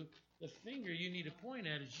you. The finger you need to point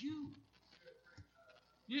at is you.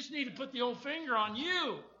 You just need to put the old finger on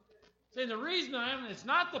you. Say, the reason it's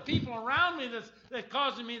not the people around me that's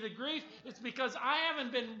causing me the grief. It's because I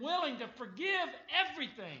haven't been willing to forgive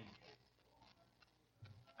everything.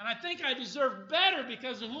 And I think I deserve better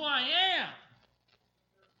because of who I am.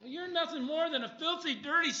 Well, you're nothing more than a filthy,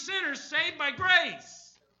 dirty sinner saved by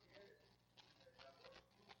grace.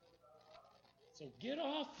 So get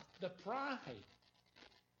off the pride.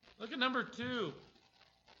 Look at number 2.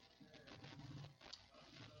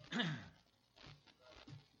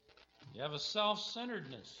 You have a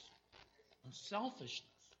self-centeredness and selfishness.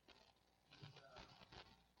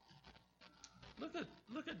 Look at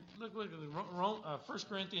 1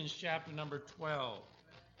 Corinthians chapter number 12.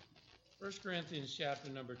 1 Corinthians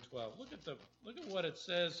chapter number 12. Look at what it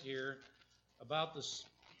says here about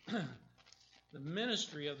the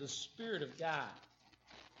ministry of the Spirit of God.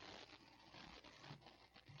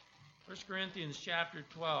 1 Corinthians chapter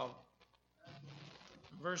 12,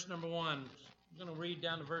 verse number 1. I'm going to read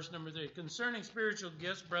down to verse number 3. Concerning spiritual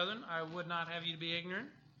gifts, brethren, I would not have you to be ignorant.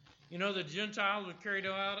 You know the Gentiles were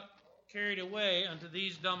carried away unto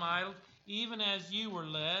these dumb idols, even as you were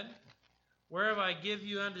led. Whereof I give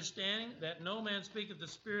you understanding, that no man speaketh the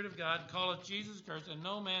Spirit of God, calleth Jesus Christ, and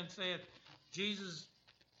no man saith Jesus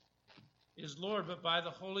is Lord, but by the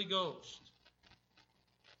Holy Ghost.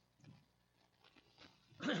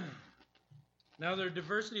 Now there are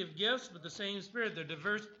diversity of gifts, but the same Spirit. There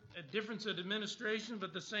are difference of administration,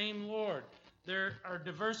 but the same Lord. There are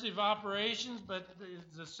diversity of operations, but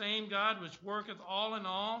it's the same God which worketh all in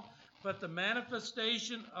all. But the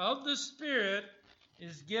manifestation of the Spirit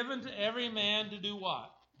is given to every man to do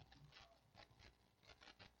what?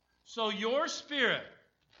 So your spirit,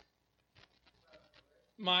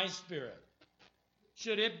 my spirit,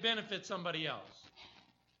 should it benefit somebody else?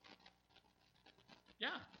 Yeah.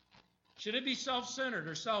 Should it be self-centered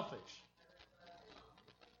or selfish?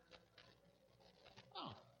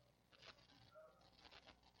 Oh.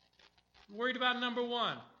 Worried about number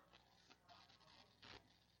 1.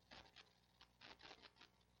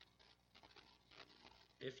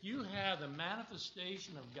 If you have the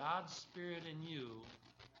manifestation of God's Spirit in you,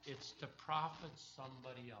 it's to profit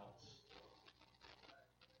somebody else.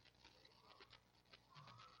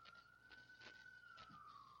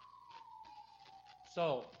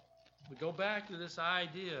 So, we go back to this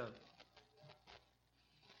idea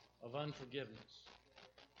of unforgiveness.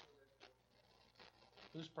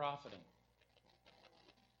 Who's profiting?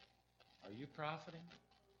 Are you profiting?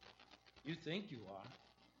 You think you are.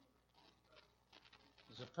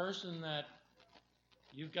 Is a person that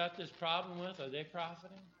you've got this problem with, are they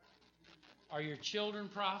profiting? Are your children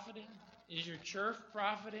profiting? Is your church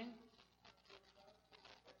profiting?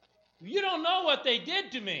 You don't know what they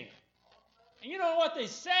did to me. And you don't know what they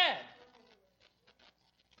said.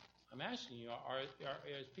 I'm asking you,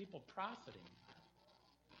 is people profiting?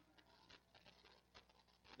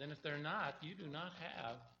 Then if they're not, you do not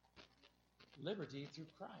have liberty through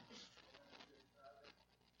Christ.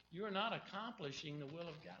 You are not accomplishing the will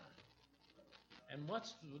of God. And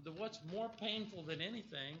what's more painful than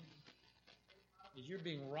anything is you're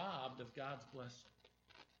being robbed of God's blessing.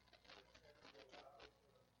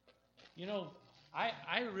 You know,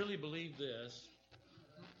 I really believe this.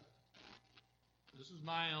 This is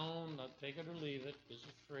my own, I'll take it or leave it. This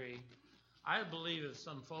is free. I believe that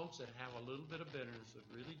some folks that have a little bit of bitterness that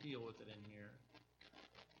really deal with it in here,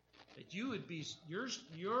 that you would be,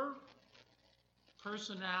 your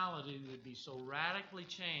personality would be so radically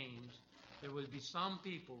changed, there would be some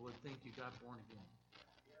people would think you got born again.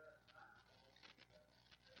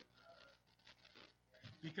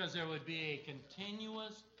 Because there would be a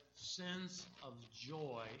continuous sense of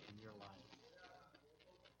joy in your life.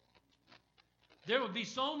 there would be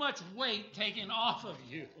so much weight taken off of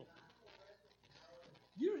you.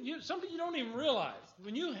 Something you don't even realize.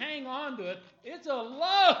 When you hang on to it, it's a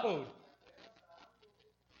load.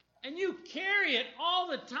 And you carry it all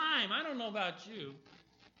the time. I don't know about you.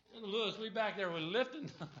 Lewis, we back there were lifting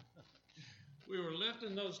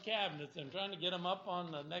those cabinets and trying to get them up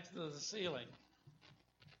on next to the ceiling.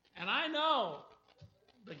 And I know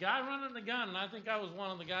the guy running the gun, and I think I was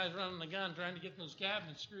one of the guys running the gun trying to get those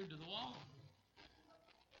cabinets screwed to the wall.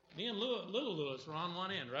 Me and little Lewis were on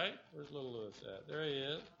one end, right? Where's little Lewis at? There he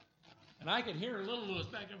is. And I could hear little Lewis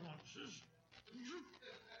back there going, shush.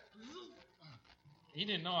 He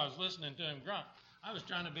didn't know I was listening to him grunt. I was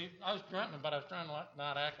grunting, but I was trying to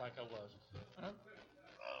not act like I was.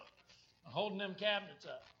 Holding them cabinets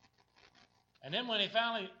up. And then when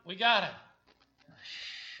we got it.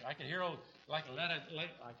 I could hear like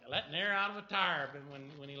letting air out of a tire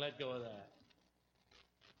when he let go of that.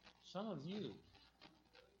 Some of you,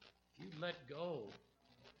 if you let go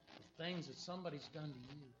of things that somebody's done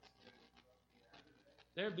to you,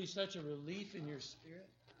 there'd be such a relief in your spirit.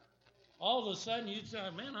 All of a sudden you'd say,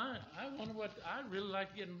 man, I wonder what I'd really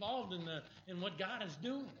like to get involved in what God is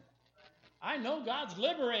doing. I know God's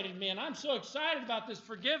liberated me, and I'm so excited about this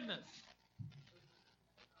forgiveness.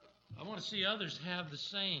 I want to see others have the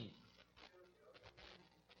same.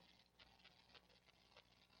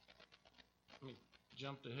 Let me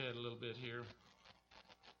jump ahead a little bit here.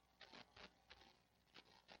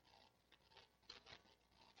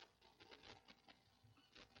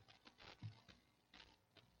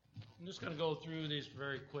 I'm just going to go through these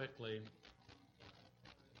very quickly.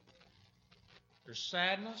 There's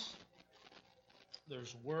sadness,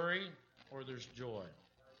 there's worry, or there's joy.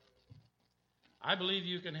 I believe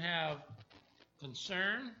you can have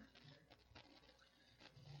concern.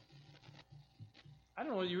 I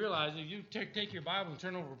don't know whether you realize, if you take your Bible and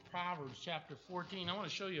turn over to Proverbs chapter 14, I want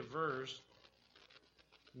to show you a verse.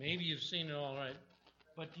 Maybe you've seen it all right.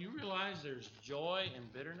 But do you realize there's joy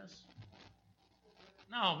and bitterness?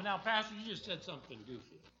 No, now, Pastor, you just said something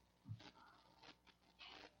goofy.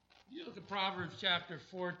 You look at Proverbs chapter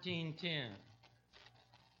 14:10.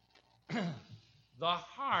 The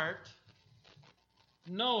heart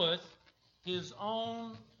knoweth his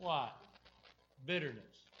own what? Bitterness.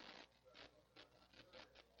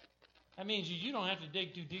 That means you don't have to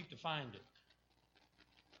dig too deep to find it.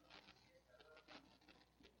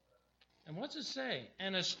 And what's it say?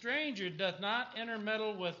 And a stranger doth not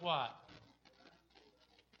intermeddle with what?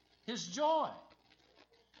 His joy.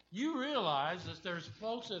 You realize that there's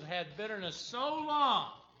folks that had bitterness so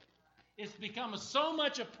long, it's become so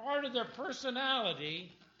much a part of their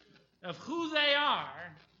personality, of who they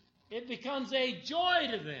are, it becomes a joy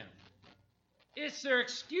to them. It's their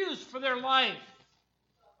excuse for their life.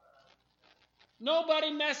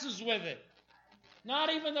 Nobody messes with it.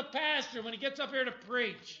 Not even the pastor when he gets up here to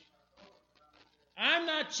preach. I'm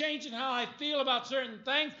not changing how I feel about certain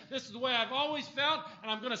things. This is the way I've always felt,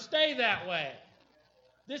 and I'm going to stay that way.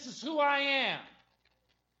 This is who I am.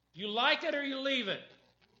 You like it or you leave it.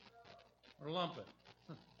 Or lump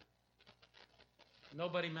it.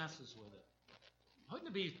 Nobody messes with it. Wouldn't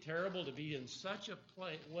it be terrible to be in such a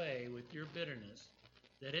way with your bitterness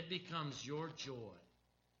that it becomes your joy?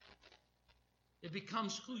 It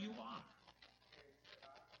becomes who you are.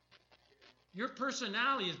 Your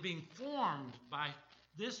personality is being formed by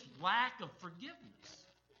this lack of forgiveness.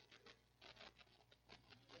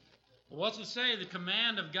 Well, what's it say? The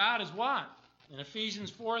command of God is what? In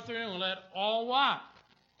Ephesians 4:3, let all what?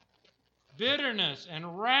 Bitterness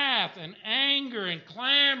and wrath and anger and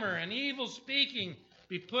clamor and evil speaking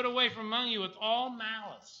be put away from among you with all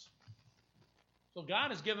malice. So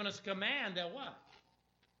God has given us a command that what?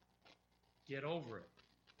 Get over it.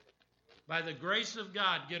 By the grace of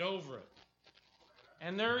God, get over it.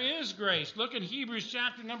 And there is grace. Look at Hebrews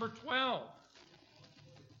chapter number 12.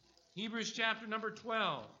 Hebrews chapter number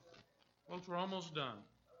 12. Folks, we're almost done.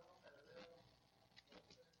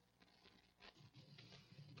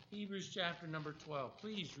 Hebrews chapter number 12.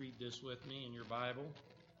 Please read this with me in your Bible.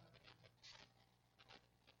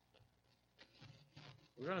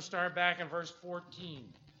 We're going to start back in verse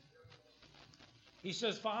 14. He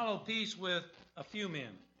says, follow peace with a few men,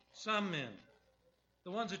 some men,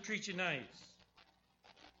 the ones that treat you nice.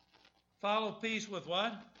 Follow peace with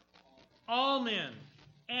what? All men,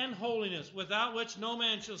 and holiness, without which no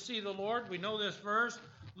man shall see the Lord. We know this verse.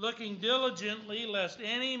 Looking diligently, lest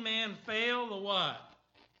any man fail the what?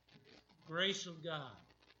 Grace of God.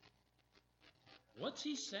 What's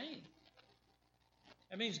he saying?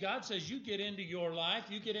 That means God says you get into your life,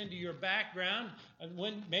 you get into your background, and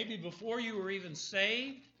when maybe before you were even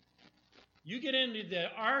saved, You get into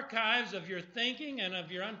the archives of your thinking and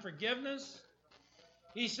of your unforgiveness.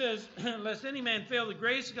 He says, lest any man fail the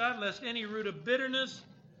grace of God, lest any root of bitterness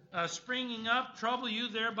springing up trouble you,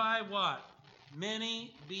 thereby what?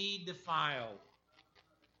 Many be defiled.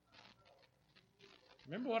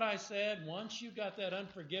 Remember what I said? Once you got that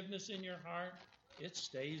unforgiveness in your heart, it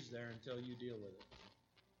stays there until you deal with it.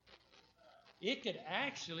 It could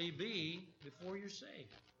actually be before you're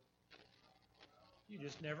saved. You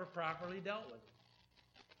just never properly dealt with it.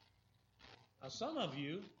 Now, some of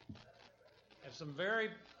you have some very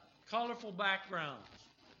colorful backgrounds.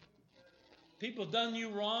 People done you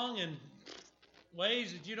wrong in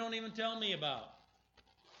ways that you don't even tell me about.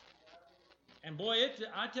 And boy,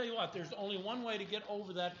 I tell you what, there's only one way to get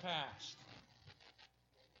over that past.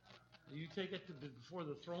 You take it before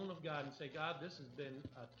the throne of God and say, God, this has been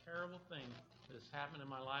a terrible thing that has happened in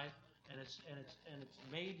my life, and it's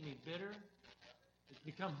made me bitter. It's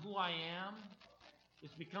become who I am.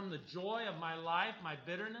 It's become the joy of my life, my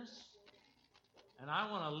bitterness. And I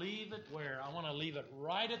want to leave it where? I want to leave it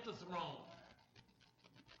right at the throne.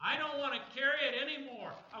 I don't want to carry it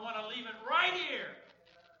anymore. I want to leave it right here.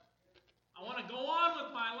 I want to go on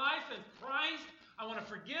with my life in Christ. I want to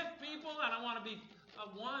forgive people, and I want to be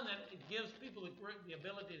one that gives people the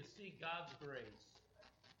ability to see God's grace.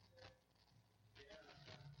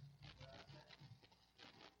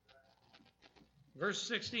 Verse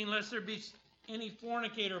 16, lest there be any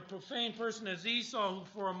fornicator, profane person as Esau, who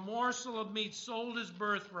for a morsel of meat sold his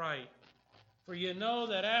birthright. For you know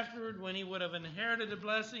that afterward, when he would have inherited a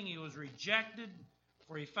blessing, he was rejected,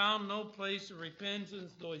 for he found no place of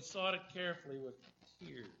repentance, though he sought it carefully with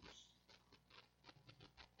tears.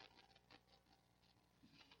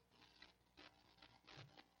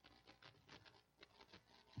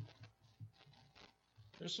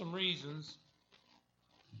 There's some reasons.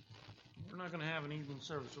 We're not going to have an evening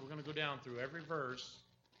service, so we're going to go down through every verse.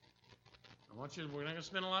 We're not going to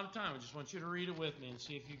spend a lot of time. I just want you to read it with me and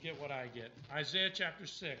see if you get what I get. Isaiah chapter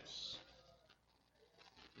 6.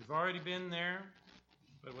 We've already been there,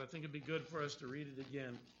 but I think it'd be good for us to read it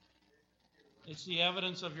again. It's the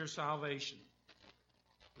evidence of your salvation.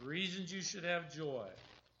 The reasons you should have joy.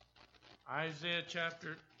 Isaiah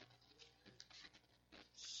chapter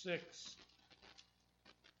 6.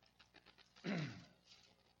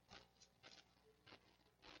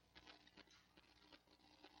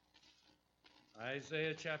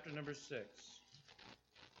 Isaiah chapter number 6.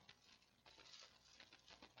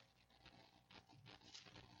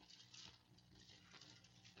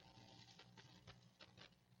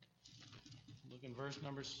 Look in verse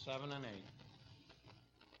number 7 and 8.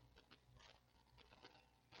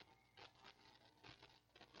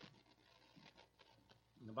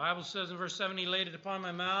 The Bible says in verse 7, he laid it upon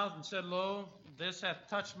my mouth and said, Lo, this hath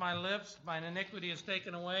touched my lips, mine iniquity is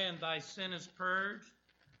taken away, and thy sin is purged.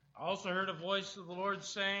 I also heard a voice of the Lord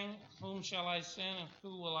saying, Whom shall I send, and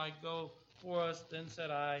who will I go for us? Then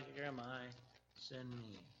said I, Here am I, send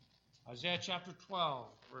me. Isaiah chapter 12,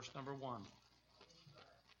 verse number 1.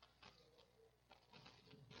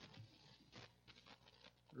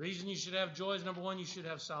 The reason you should have joy is, number one, you should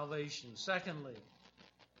have salvation. Secondly,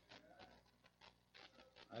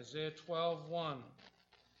 Isaiah 12:1.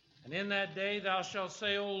 And in that day thou shalt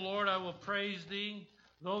say, O Lord, I will praise thee.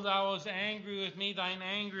 Though thou wast angry with me, thine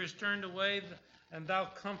anger is turned away, and thou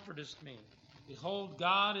comfortest me. Behold,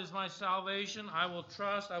 God is my salvation. I will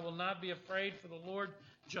trust. I will not be afraid, for the Lord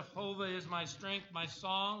Jehovah is my strength. My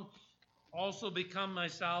song also become my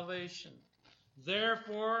salvation.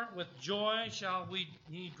 Therefore, with joy shall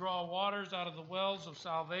ye draw waters out of the wells of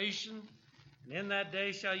salvation. And in that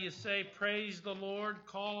day shall ye say, Praise the Lord,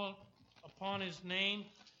 call upon his name,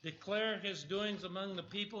 declare his doings among the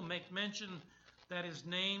people, make mention that his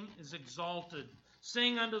name is exalted.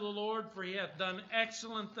 Sing unto the Lord, for he hath done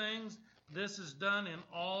excellent things. This is done in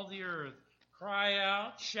all the earth. Cry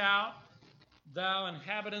out, shout, thou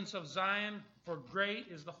inhabitants of Zion, for great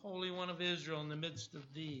is the Holy One of Israel in the midst of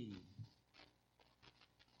thee.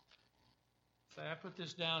 So I put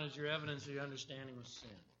this down as your evidence of your understanding of sin.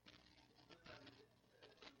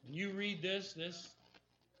 When you read this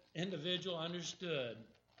individual understood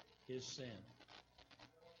his sin.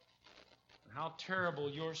 How terrible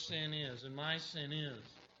your sin is and my sin is.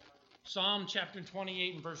 Psalm chapter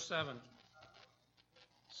 28 and verse 7.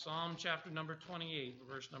 Psalm chapter number 28,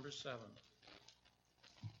 verse number 7.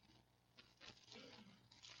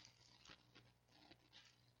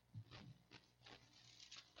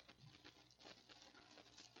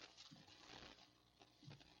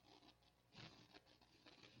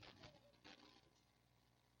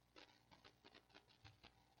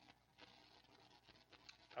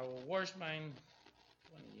 I will wash mine,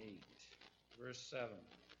 28. Verse 7.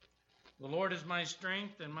 The Lord is my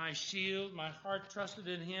strength and my shield. My heart trusted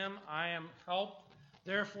in him. I am helped.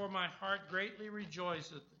 Therefore my heart greatly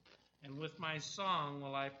rejoiceth, and with my song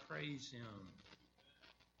will I praise him.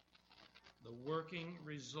 The working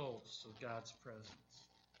results of God's presence.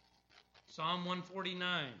 Psalm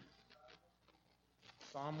 149.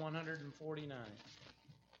 Psalm 149.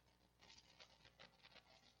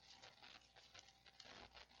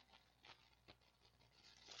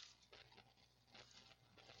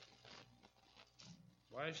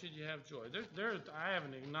 Why should you have joy? I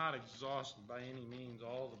haven't not exhausted by any means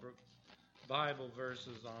all the Bible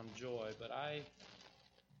verses on joy, but I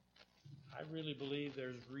really believe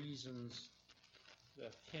there's reasons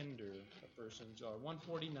that hinder a person's joy.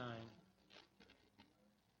 149.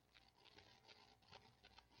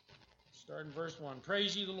 Start in verse 1.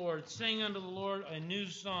 Praise ye the Lord. Sing unto the Lord a new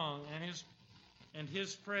song, and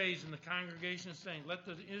his praise in the congregation of saints. Let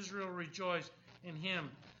the Israel rejoice in him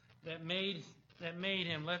that made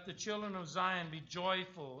him. Let the children of Zion be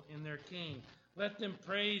joyful in their king. Let them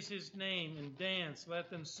praise his name and dance. Let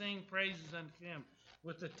them sing praises unto him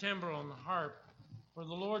with the timbrel and the harp. For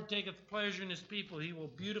the Lord taketh pleasure in his people. He will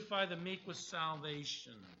beautify the meek with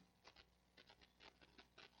salvation.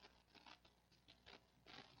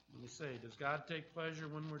 Let me say, does God take pleasure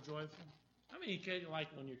when we're joyful? How many kids like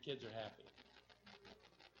when your kids are happy?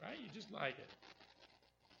 Right? You just like it.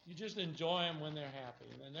 You just enjoy them when they're happy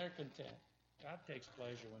and they're content. God takes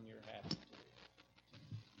pleasure when you're happy.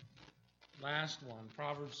 Last one,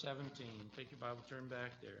 Proverbs 17. Take your Bible, turn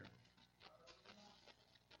back there.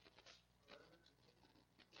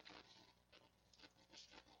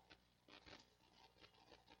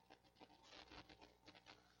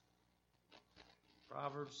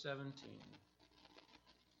 Proverbs 17.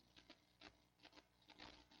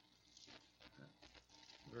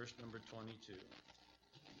 Verse number 22.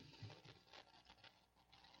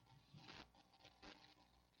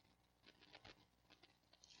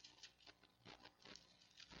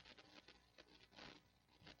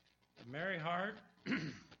 A merry heart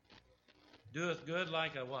doeth good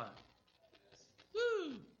like a what?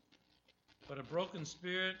 Woo! But a broken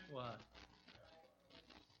spirit, what?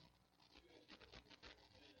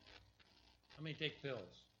 How many take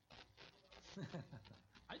pills?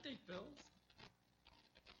 I take pills.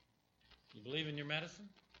 You believe in your medicine?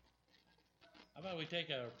 How about we take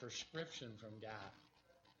a prescription from God?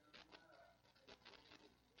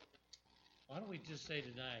 Why don't we just say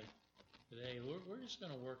today, we're just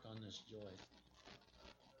going to work on this joy.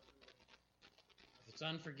 If it's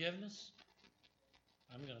unforgiveness,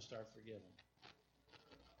 I'm going to start forgiving.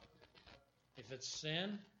 If it's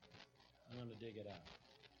sin, I'm going to dig it out.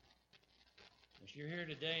 If you're here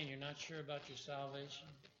today and you're not sure about your salvation,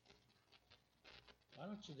 why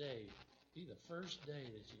don't today be the first day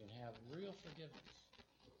that you can have real forgiveness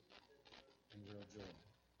and real joy?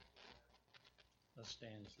 Let's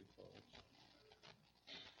stand as we close.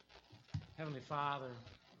 Heavenly Father,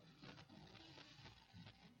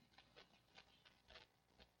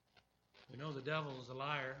 we know the devil is a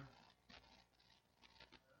liar.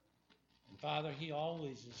 And Father, he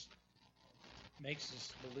always makes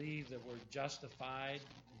us believe that we're justified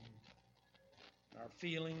in our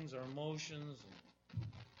feelings, our emotions, and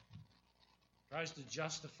tries to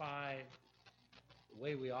justify the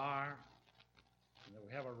way we are, and that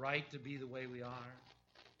we have a right to be the way we are.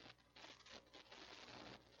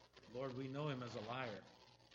 Lord, we know him as a liar.